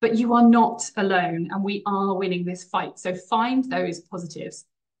 but you are not alone, and we are winning this fight. So find those positives.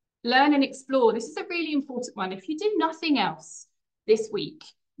 Learn and explore. This is a really important one. If you do nothing else this week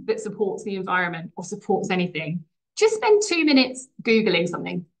that supports the environment or supports anything, just spend 2 minutes Googling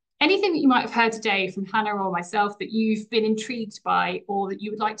something. Anything that you might have heard today from Hannah or myself that you've been intrigued by or that you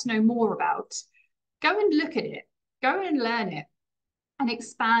would like to know more about, go and look at it, go and learn it and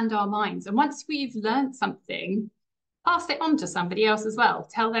expand our minds. And once we've learned something, pass it on to somebody else as well.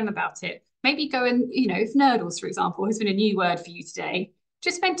 Tell them about it. Maybe go and, you know, if nurdles, for example, has been a new word for you today,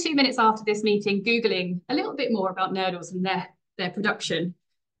 just spend 2 minutes after this meeting Googling a little bit more about nurdles and their production.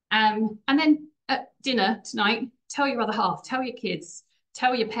 And then at dinner tonight, tell your other half, tell your kids,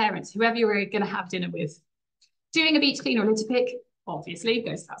 tell your parents, whoever you're going to have dinner with. Doing a beach clean or litter pick, obviously,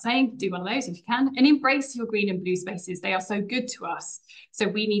 goes without saying, do one of those if you can, and embrace your green and blue spaces. They are so good to us, so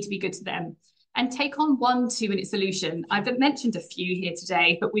we need to be good to them. And take on 1 2-minute solution. I've mentioned a few here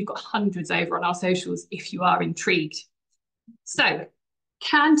today, but we've got hundreds over on our socials if you are intrigued. So,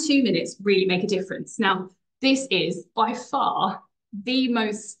 can 2 minutes really make a difference? Now, this is by far the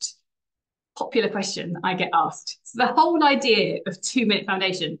most popular question I get asked. So the whole idea of 2-minute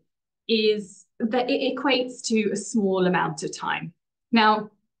foundation is that it equates to a small amount of time.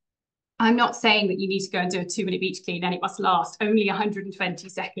 Now, I'm not saying that you need to go and do a 2-minute beach clean and it must last only 120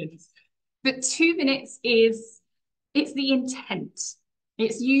 seconds, but 2 minutes it's the intent.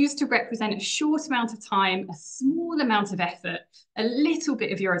 It's used to represent a short amount of time, a small amount of effort, a little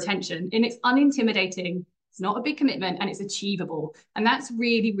bit of your attention, and it's unintimidating. It's not a big commitment, and it's achievable. And that's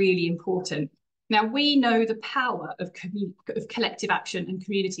really, really important. Now, we know the power of collective action and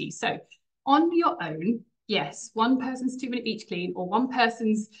community. So on your own, yes, one person's 2-minute beach clean or one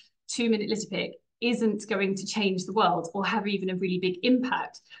person's 2-minute litter pick isn't going to change the world or have even a really big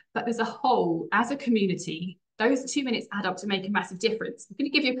impact. But as a whole, as a community, those 2 minutes add up to make a massive difference. I'm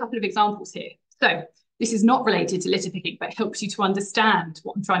going to give you a couple of examples here. So this is not related to litter picking, but helps you to understand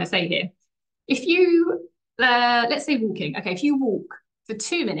what I'm trying to say here. If you, let's say walking, okay, if you walk for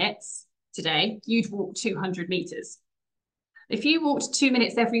 2 minutes today, you'd walk 200 meters. If you walked 2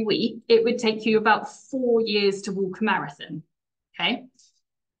 minutes every week, it would take you about 4 years to walk a marathon, okay?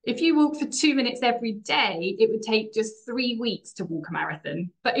 If you walk for 2 minutes every day, it would take just 3 weeks to walk a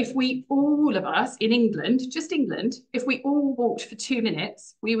marathon. But if we, all of us in England, just England, if we all walked for 2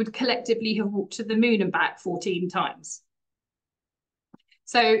 minutes, we would collectively have walked to the moon and back 14 times.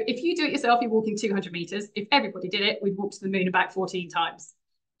 So if you do it yourself, you're walking 200 meters. If everybody did it, we'd walk to the moon and back 14 times.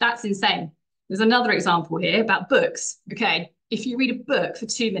 That's insane. There's another example here about books. Okay, if you read a book for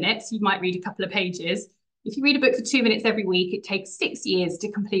 2 minutes, you might read a couple of pages. If you read a book for 2 minutes every week, it takes 6 years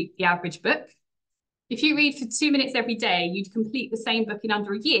to complete the average book. If you read for 2 minutes every day, you'd complete the same book in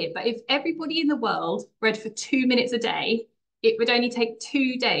under a year. But if everybody in the world read for 2 minutes a day, it would only take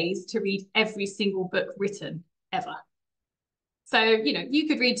 2 days to read every single book written ever. So, you know, you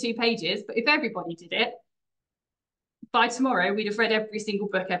could read 2 pages, but if everybody did it, by tomorrow, we'd have read every single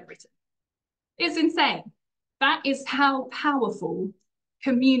book ever written. It's insane. That is how powerful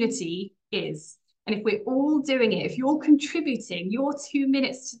community is. And if we're all doing it, if you're contributing your 2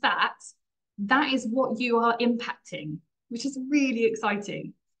 minutes to that, that is what you are impacting, which is really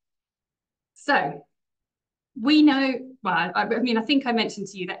exciting. So we know, well, I mean, I think I mentioned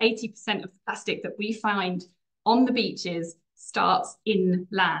to you that 80% of the plastic that we find on the beaches starts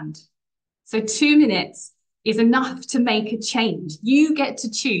inland. So 2 minutes is enough to make a change. You get to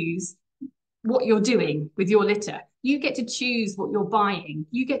choose what you're doing with your litter. You get to choose what you're buying.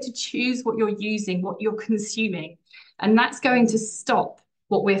 You get to choose what you're using, what you're consuming. And that's going to stop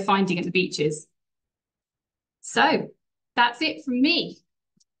what we're finding at the beaches. So that's it from me.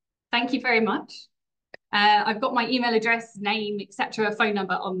 Thank you very much. I've got my email address, name, etc., phone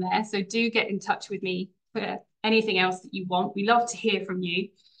number on there. So do get in touch with me for anything else that you want. We love to hear from you.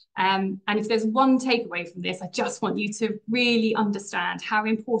 And if there's one takeaway from this, I just want you to really understand how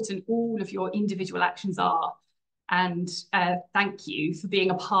important all of your individual actions are. And thank you for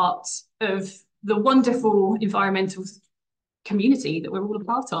being a part of the wonderful environmental community that we're all a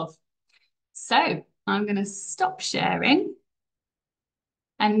part of. So I'm going to stop sharing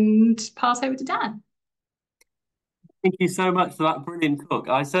and pass over to Dan. Thank you so much for that brilliant talk.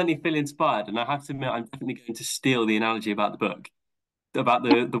 I certainly feel inspired, and I have to admit, I'm definitely going to steal the analogy about the book, about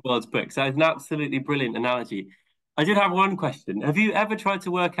the world's book. So it's an absolutely brilliant analogy. I did have one question. Have you ever tried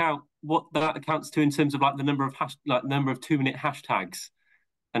to work out what that accounts to in terms of like the number of 2 minute hashtags,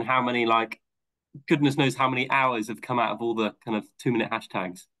 and how many, like, goodness knows how many hours have come out of all the kind of 2 minute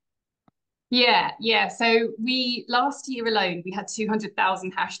hashtags? Yeah. So last year alone, we had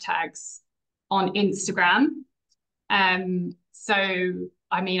 200,000 hashtags on Instagram. So,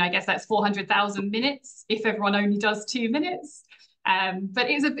 I mean, I guess that's 400,000 minutes if everyone only does 2 minutes. But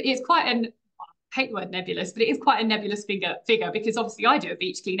it's quite I hate the word nebulous, but it is quite a nebulous figure because obviously I do a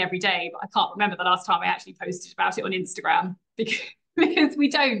beach clean every day, but I can't remember the last time I actually posted about it on Instagram because we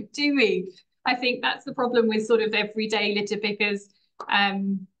don't, do we? I think that's the problem with sort of everyday litter pickers.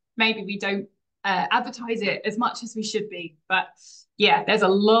 Maybe we don't advertise it as much as we should be, but yeah, there's a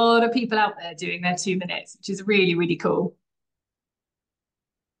lot of people out there doing their 2 minutes, which is really, really cool.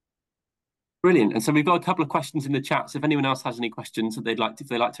 Brilliant. And so we've got a couple of questions in the chat. So if anyone else has any questions that they'd like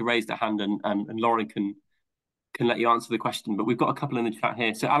to raise their hand, and Lauren can let you answer the question. But we've got a couple in the chat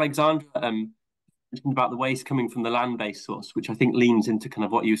here. So Alexandra mentioned about the waste coming from the land-based source, which I think leans into kind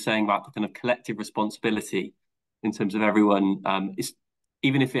of what you were saying about the kind of collective responsibility in terms of everyone.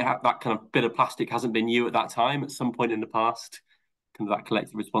 Even if that kind of bit of plastic hasn't been you at that time, at some point in the past, kind of that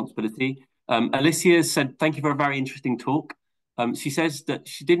collective responsibility. Alicia said, thank you for a very interesting talk. She says that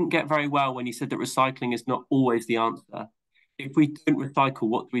she didn't get very well when you said that recycling is not always the answer. If we don't recycle,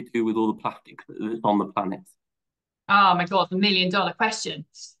 what do we do with all the plastic that's on the planet? Oh my God, $1 million question.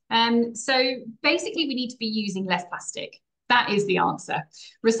 So basically we need to be using less plastic. That is the answer.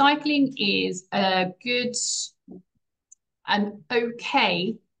 Recycling is a good and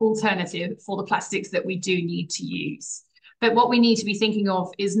okay alternative for the plastics that we do need to use. But what we need to be thinking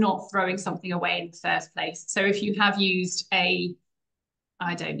of is not throwing something away in the first place. So if you have used I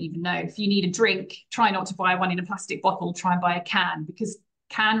don't even know, if you need a drink, try not to buy one in a plastic bottle, try and buy a can, because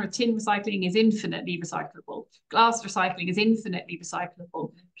can or tin recycling is infinitely recyclable. Glass recycling is infinitely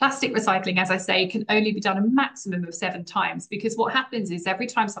recyclable. Plastic recycling, as I say, can only be done a maximum of 7 times, because what happens is every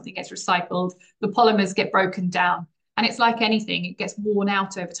time something gets recycled, the polymers get broken down. And it's like anything, it gets worn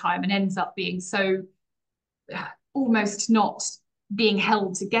out over time and ends up being so almost not being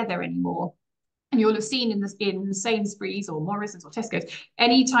held together anymore. And you'll have seen in Sainsbury's or Morrison's or Tesco's,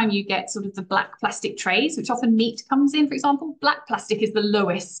 anytime you get sort of the black plastic trays, which often meat comes in, for example, black plastic is the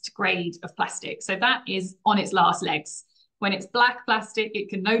lowest grade of plastic. So that is on its last legs. When it's black plastic, it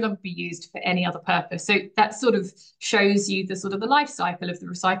can no longer be used for any other purpose. So that sort of shows you the sort of the life cycle of the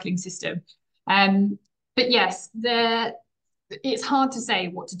recycling system. But yes, it's hard to say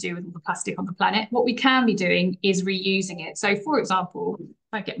what to do with all the plastic on the planet. What we can be doing is reusing it. So for example, if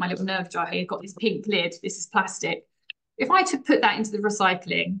I get my little nerve jar here, got this pink lid, this is plastic. If I put that into the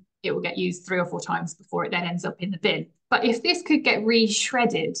recycling, it will get used 3 or 4 times before it then ends up in the bin. But if this could get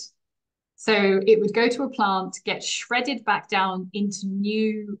re-shredded, so it would go to a plant, get shredded back down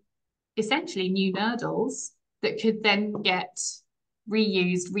into essentially new nurdles that could then get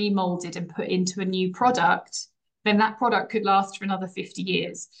reused, remolded and put into a new product, then that product could last for another 50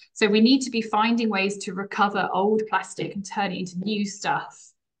 years. So we need to be finding ways to recover old plastic and turn it into new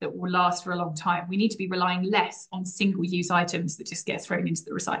stuff that will last for a long time. We need to be relying less on single-use items that just get thrown into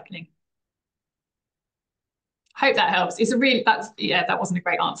the recycling. Hope that helps. That wasn't a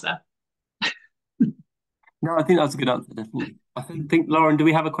great answer. No, I think that's a good answer, definitely. I think Lauren, do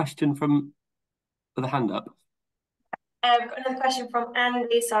we have a question with a hand up? I've got another question from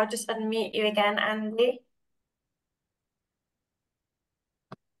Andy, so I'll just unmute you again, Andy.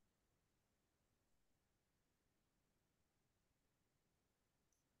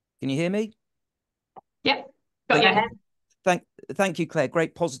 Can you hear me? Yep. Got you. Thank you, Claire.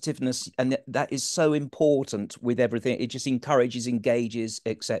 Great positiveness, and that is so important with everything. It just encourages, engages,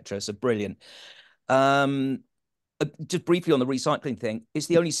 etc. So brilliant. Just briefly on the recycling thing, it's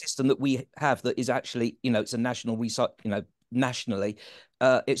the only system that we have that is actually, it's a national nationally,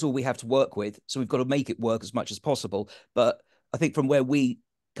 it's all we have to work with. So we've got to make it work as much as possible. But I think from where we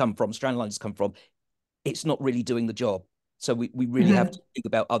come from, Strandliners come from, it's not really doing the job. So we really have to think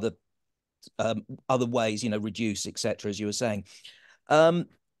about other ways, reduce, etc. As you were saying.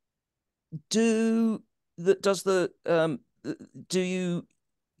 Do you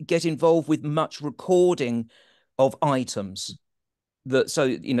get involved with much recording of items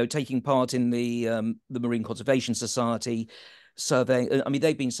taking part in the Marine Conservation Society surveying? I mean,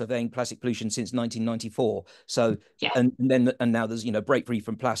 they've been surveying plastic pollution since 1994. So yeah. and now there's Break Free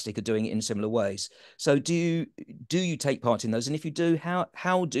from Plastic are doing it in similar ways. So do you take part in those? And if you do,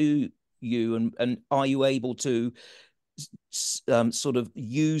 how do you and are you able to sort of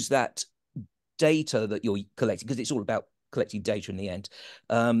use that data that you're collecting, because it's all about collecting data in the end?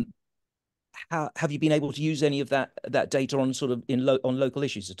 How have you been able to use any of that data on sort of on local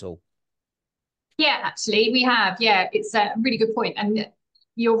issues at all? Yeah, actually, we have. Yeah, it's a really good point. And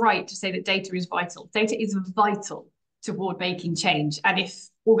you're right to say that data is vital. Data is vital toward making change. And if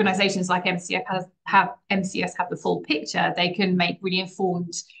organisations like MCS have the full picture, they can make really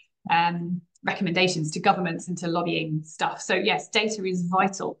informed recommendations to governments and to lobbying stuff. So yes, data is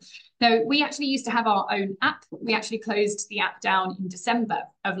vital. Now, we actually used to have our own app. We actually closed the app down in December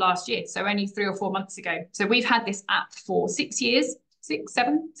of last year, so only 3 or 4 months ago. So we've had this app for 7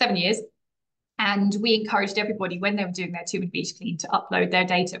 years. And we encouraged everybody when they were doing their 2 Minute Beach Clean to upload their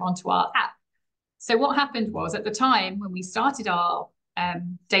data onto our app. So what happened was, at the time when we started our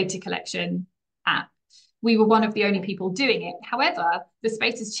data collection app, we were one of the only people doing it. However, the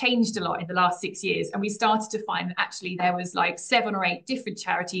space has changed a lot in the last 6 years, and we started to find that actually there was like 7 or 8 different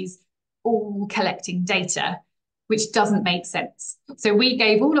charities all collecting data, which doesn't make sense. So we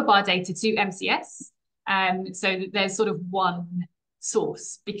gave all of our data to MCS, so that there's sort of one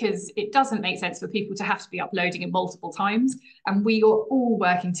source, because it doesn't make sense for people to have to be uploading it multiple times. And we are all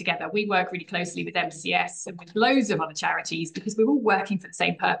working together. We work really closely with MCS and with loads of other charities because we're all working for the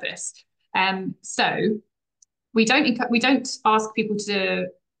same purpose. So we don't ask people to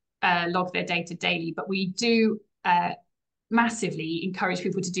log their data daily, but we do massively encourage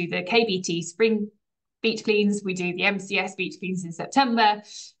people to do the KBT spring beach cleans. We do the MCS beach cleans in September.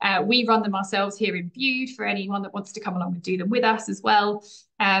 We run them ourselves here in Bude for anyone that wants to come along and do them with us as well.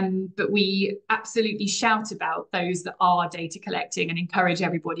 But we absolutely shout about those that are data collecting and encourage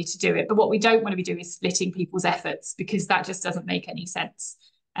everybody to do it. But what we don't want to be doing is splitting people's efforts, because that just doesn't make any sense.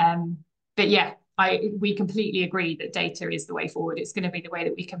 But yeah, we completely agree that data is the way forward. It's going to be the way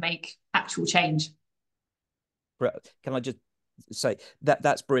that we can make actual change. Can I just say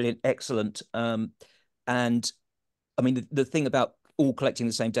that's brilliant, excellent. And I mean, the thing about all collecting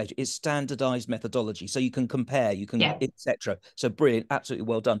the same data is standardized methodology, so you can compare, you can etc. So brilliant, absolutely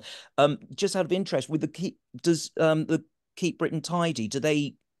well done. Just out of interest, with does the Keep Britain Tidy, do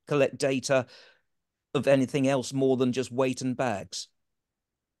they collect data of anything else more than just weight and bags?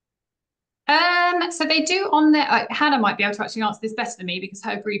 So they do on their, Hannah might be able to actually answer this better than me because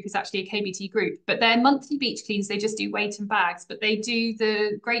her group is actually a KBT group, but their monthly beach cleans, they just do weight and bags, but they do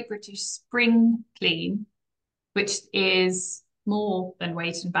the Great British Spring Clean, which is more than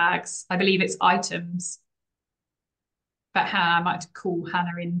weight and bags. I believe it's items. But Hannah, I might have to call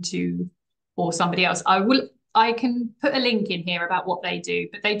Hannah into, or somebody else. I can put a link in here about what they do,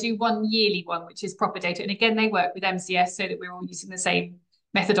 but they do one yearly one, which is proper data. And again, they work with MCS so that we're all using the same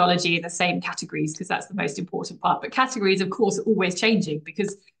methodology and the same categories, because that's the most important part. But categories, of course, are always changing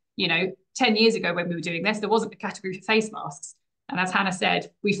because, 10 years ago when we were doing this, there wasn't a category for face masks. And as Hannah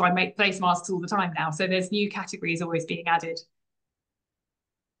said, we find face masks all the time now. So there's new categories always being added.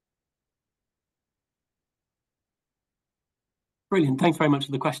 Brilliant. Thanks very much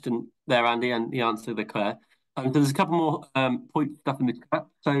for the question there, Andy, and the answer there, Claire. So there's a couple more point stuff in the chat.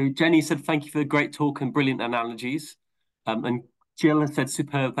 So Jenny said, thank you for the great talk and brilliant analogies. And Jill has said,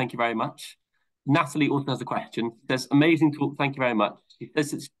 superb, thank you very much. Natalie also has a question. She says, amazing talk, thank you very much. She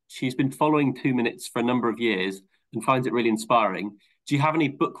says that she's been following 2 minutes for a number of years and finds it really inspiring. Do you have any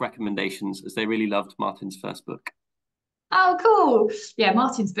book recommendations, as they really loved Martin's first book? Oh, cool. Yeah,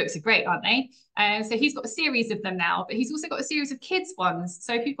 Martin's books are great, aren't they? So he's got a series of them now, but he's also got a series of kids ones.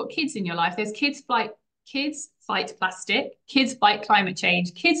 So if you've got kids in your life, there's Kids Fight Plastic, Kids Fight Climate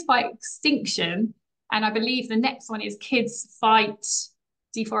Change, Kids Fight Extinction, and I believe the next one is Kids Fight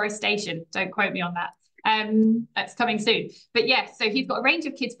Deforestation. Don't quote me on that. That's coming soon. But yeah, so he's got a range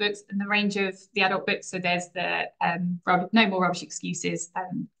of kids books and the range of the adult books. So there's the No More Rubbish Excuses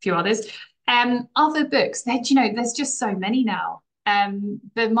and a few others. Other books, there's just so many now.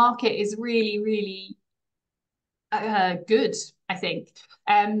 The market is really, really good, I think.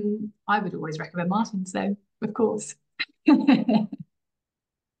 I would always recommend Martin's though, of course.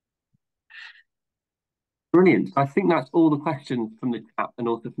 Brilliant. I think that's all the questions from the chat and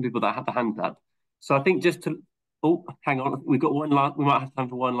also from people that have their hands up. So I think just to, hang on, we might have time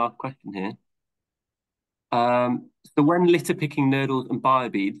for one last question here. So when litter picking nurdles and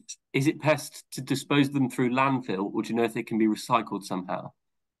biobeads, is it best to dispose of them through landfill, or do you know if they can be recycled somehow?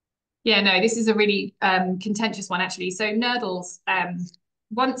 Yeah, no, this is a really contentious one actually. So nurdles,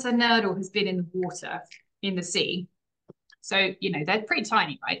 once a nurdle has been in the water, in the sea, so they're pretty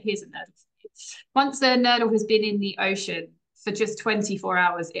tiny, right? Here's a nurdle. Once the nurdle has been in the ocean for just 24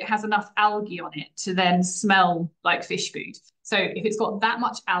 hours, it has enough algae on it to then smell like fish food. So if it's got that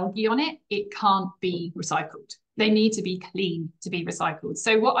much algae on it, it can't be recycled. They need to be clean to be recycled.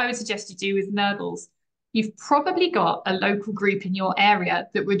 So what I would suggest you do with nurdles, you've probably got a local group in your area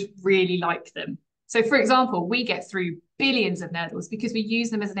that would really like them. So for example, we get through billions of nurdles because we use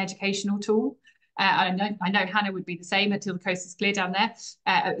them as an educational tool. I know Hannah would be the same until the coast is clear down there.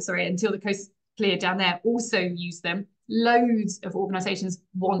 Until the coast is clear down there, also use them. Loads of organisations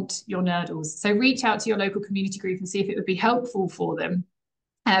want your nurdles. So reach out to your local community group and see if it would be helpful for them.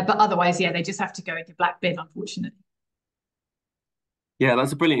 But otherwise, yeah, they just have to go in the black bin, unfortunately. Yeah,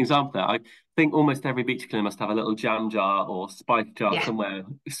 that's a brilliant example there. I think almost every beach cleaner must have a little jam jar or spice jar somewhere,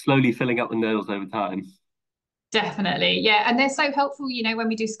 slowly filling up with nurdles over time. Definitely, yeah, and they're so helpful. When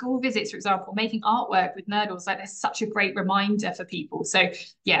we do school visits, for example, making artwork with nurdles, like they're such a great reminder for people. So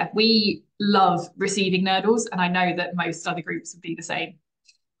yeah, we love receiving nurdles, and I know that most other groups would be the same.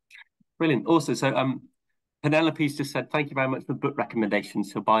 Brilliant. Also, so Penelope's just said thank you very much for book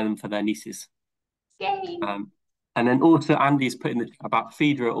recommendations. She'll buy them for their nieces. Yay! And then also Andy's put in the chat about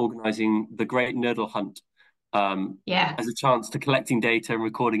FEDRA organising the Great Nurdle Hunt. As a chance to collecting data and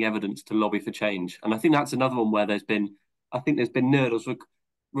recording evidence to lobby for change. And I think that's another one where there's been nurdle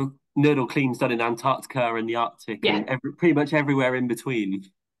cleans done in Antarctica and the Arctic and pretty much everywhere in between.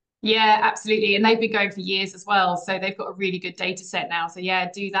 Yeah, absolutely. And they've been going for years as well. So they've got a really good data set now. So yeah,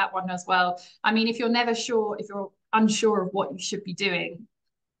 do that one as well. I mean, if you're unsure of what you should be doing,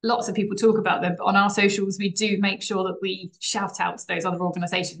 lots of people talk about them, but on our socials, we do make sure that we shout out to those other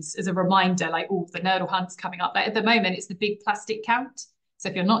organisations as a reminder, like, oh, the nurdle hunt's coming up. Like, at the moment, it's the big plastic count. So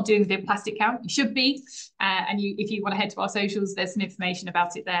if you're not doing the big plastic count, you should be. If you want to head to our socials, there's some information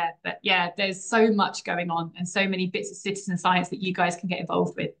about it there. But yeah, there's so much going on and so many bits of citizen science that you guys can get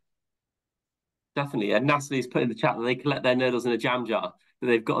involved with. Definitely. And Natalie's put in the chat that they collect their nurdles in a jam jar that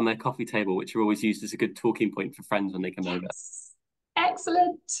they've got on their coffee table, which are always used as a good talking point for friends when they come over.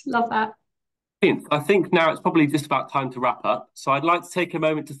 Excellent. Love that. I think now it's probably just about time to wrap up. So I'd like to take a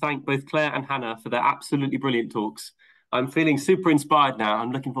moment to thank both Claire and Hannah for their absolutely brilliant talks. I'm feeling super inspired now.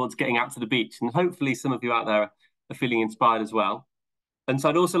 I'm looking forward to getting out to the beach, and hopefully some of you out there are feeling inspired as well. And so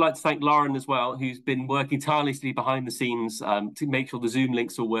I'd also like to thank Lauren as well, who's been working tirelessly behind the scenes to make sure the Zoom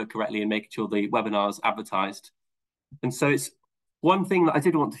links all work correctly and making sure the webinar's advertised. And so it's One thing that I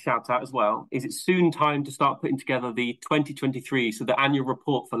did want to shout out as well is it's soon time to start putting together the 2023, so the annual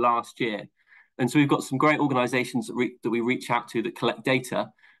report for last year. And so we've got some great organisations that we reach out to that collect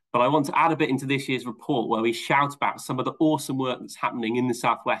data. But I want to add a bit into this year's report where we shout about some of the awesome work that's happening in the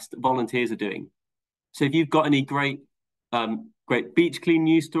Southwest that volunteers are doing. So if you've got any great beach clean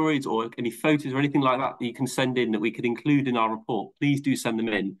news stories or any photos or anything like that that you can send in that we could include in our report, please do send them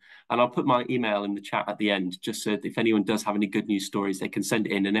in. And I'll put my email in the chat at the end, just so that if anyone does have any good news stories, they can send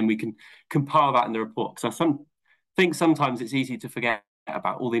it in and then we can compile that in the report. Because I think sometimes it's easy to forget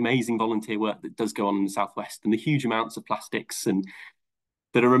about all the amazing volunteer work that does go on in the Southwest and the huge amounts of plastics and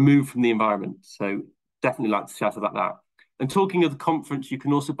that are removed from the environment. So definitely like to shout about that. And talking of the conference, you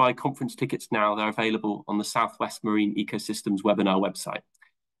can also buy conference tickets now. They're available on the Southwest Marine Ecosystems webinar website.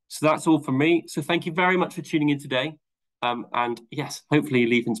 So that's all from me. So thank you very much for tuning in today. And yes, hopefully you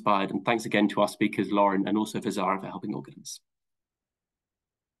leave inspired. And thanks again to our speakers, Lauren, and also for Zara for helping organise.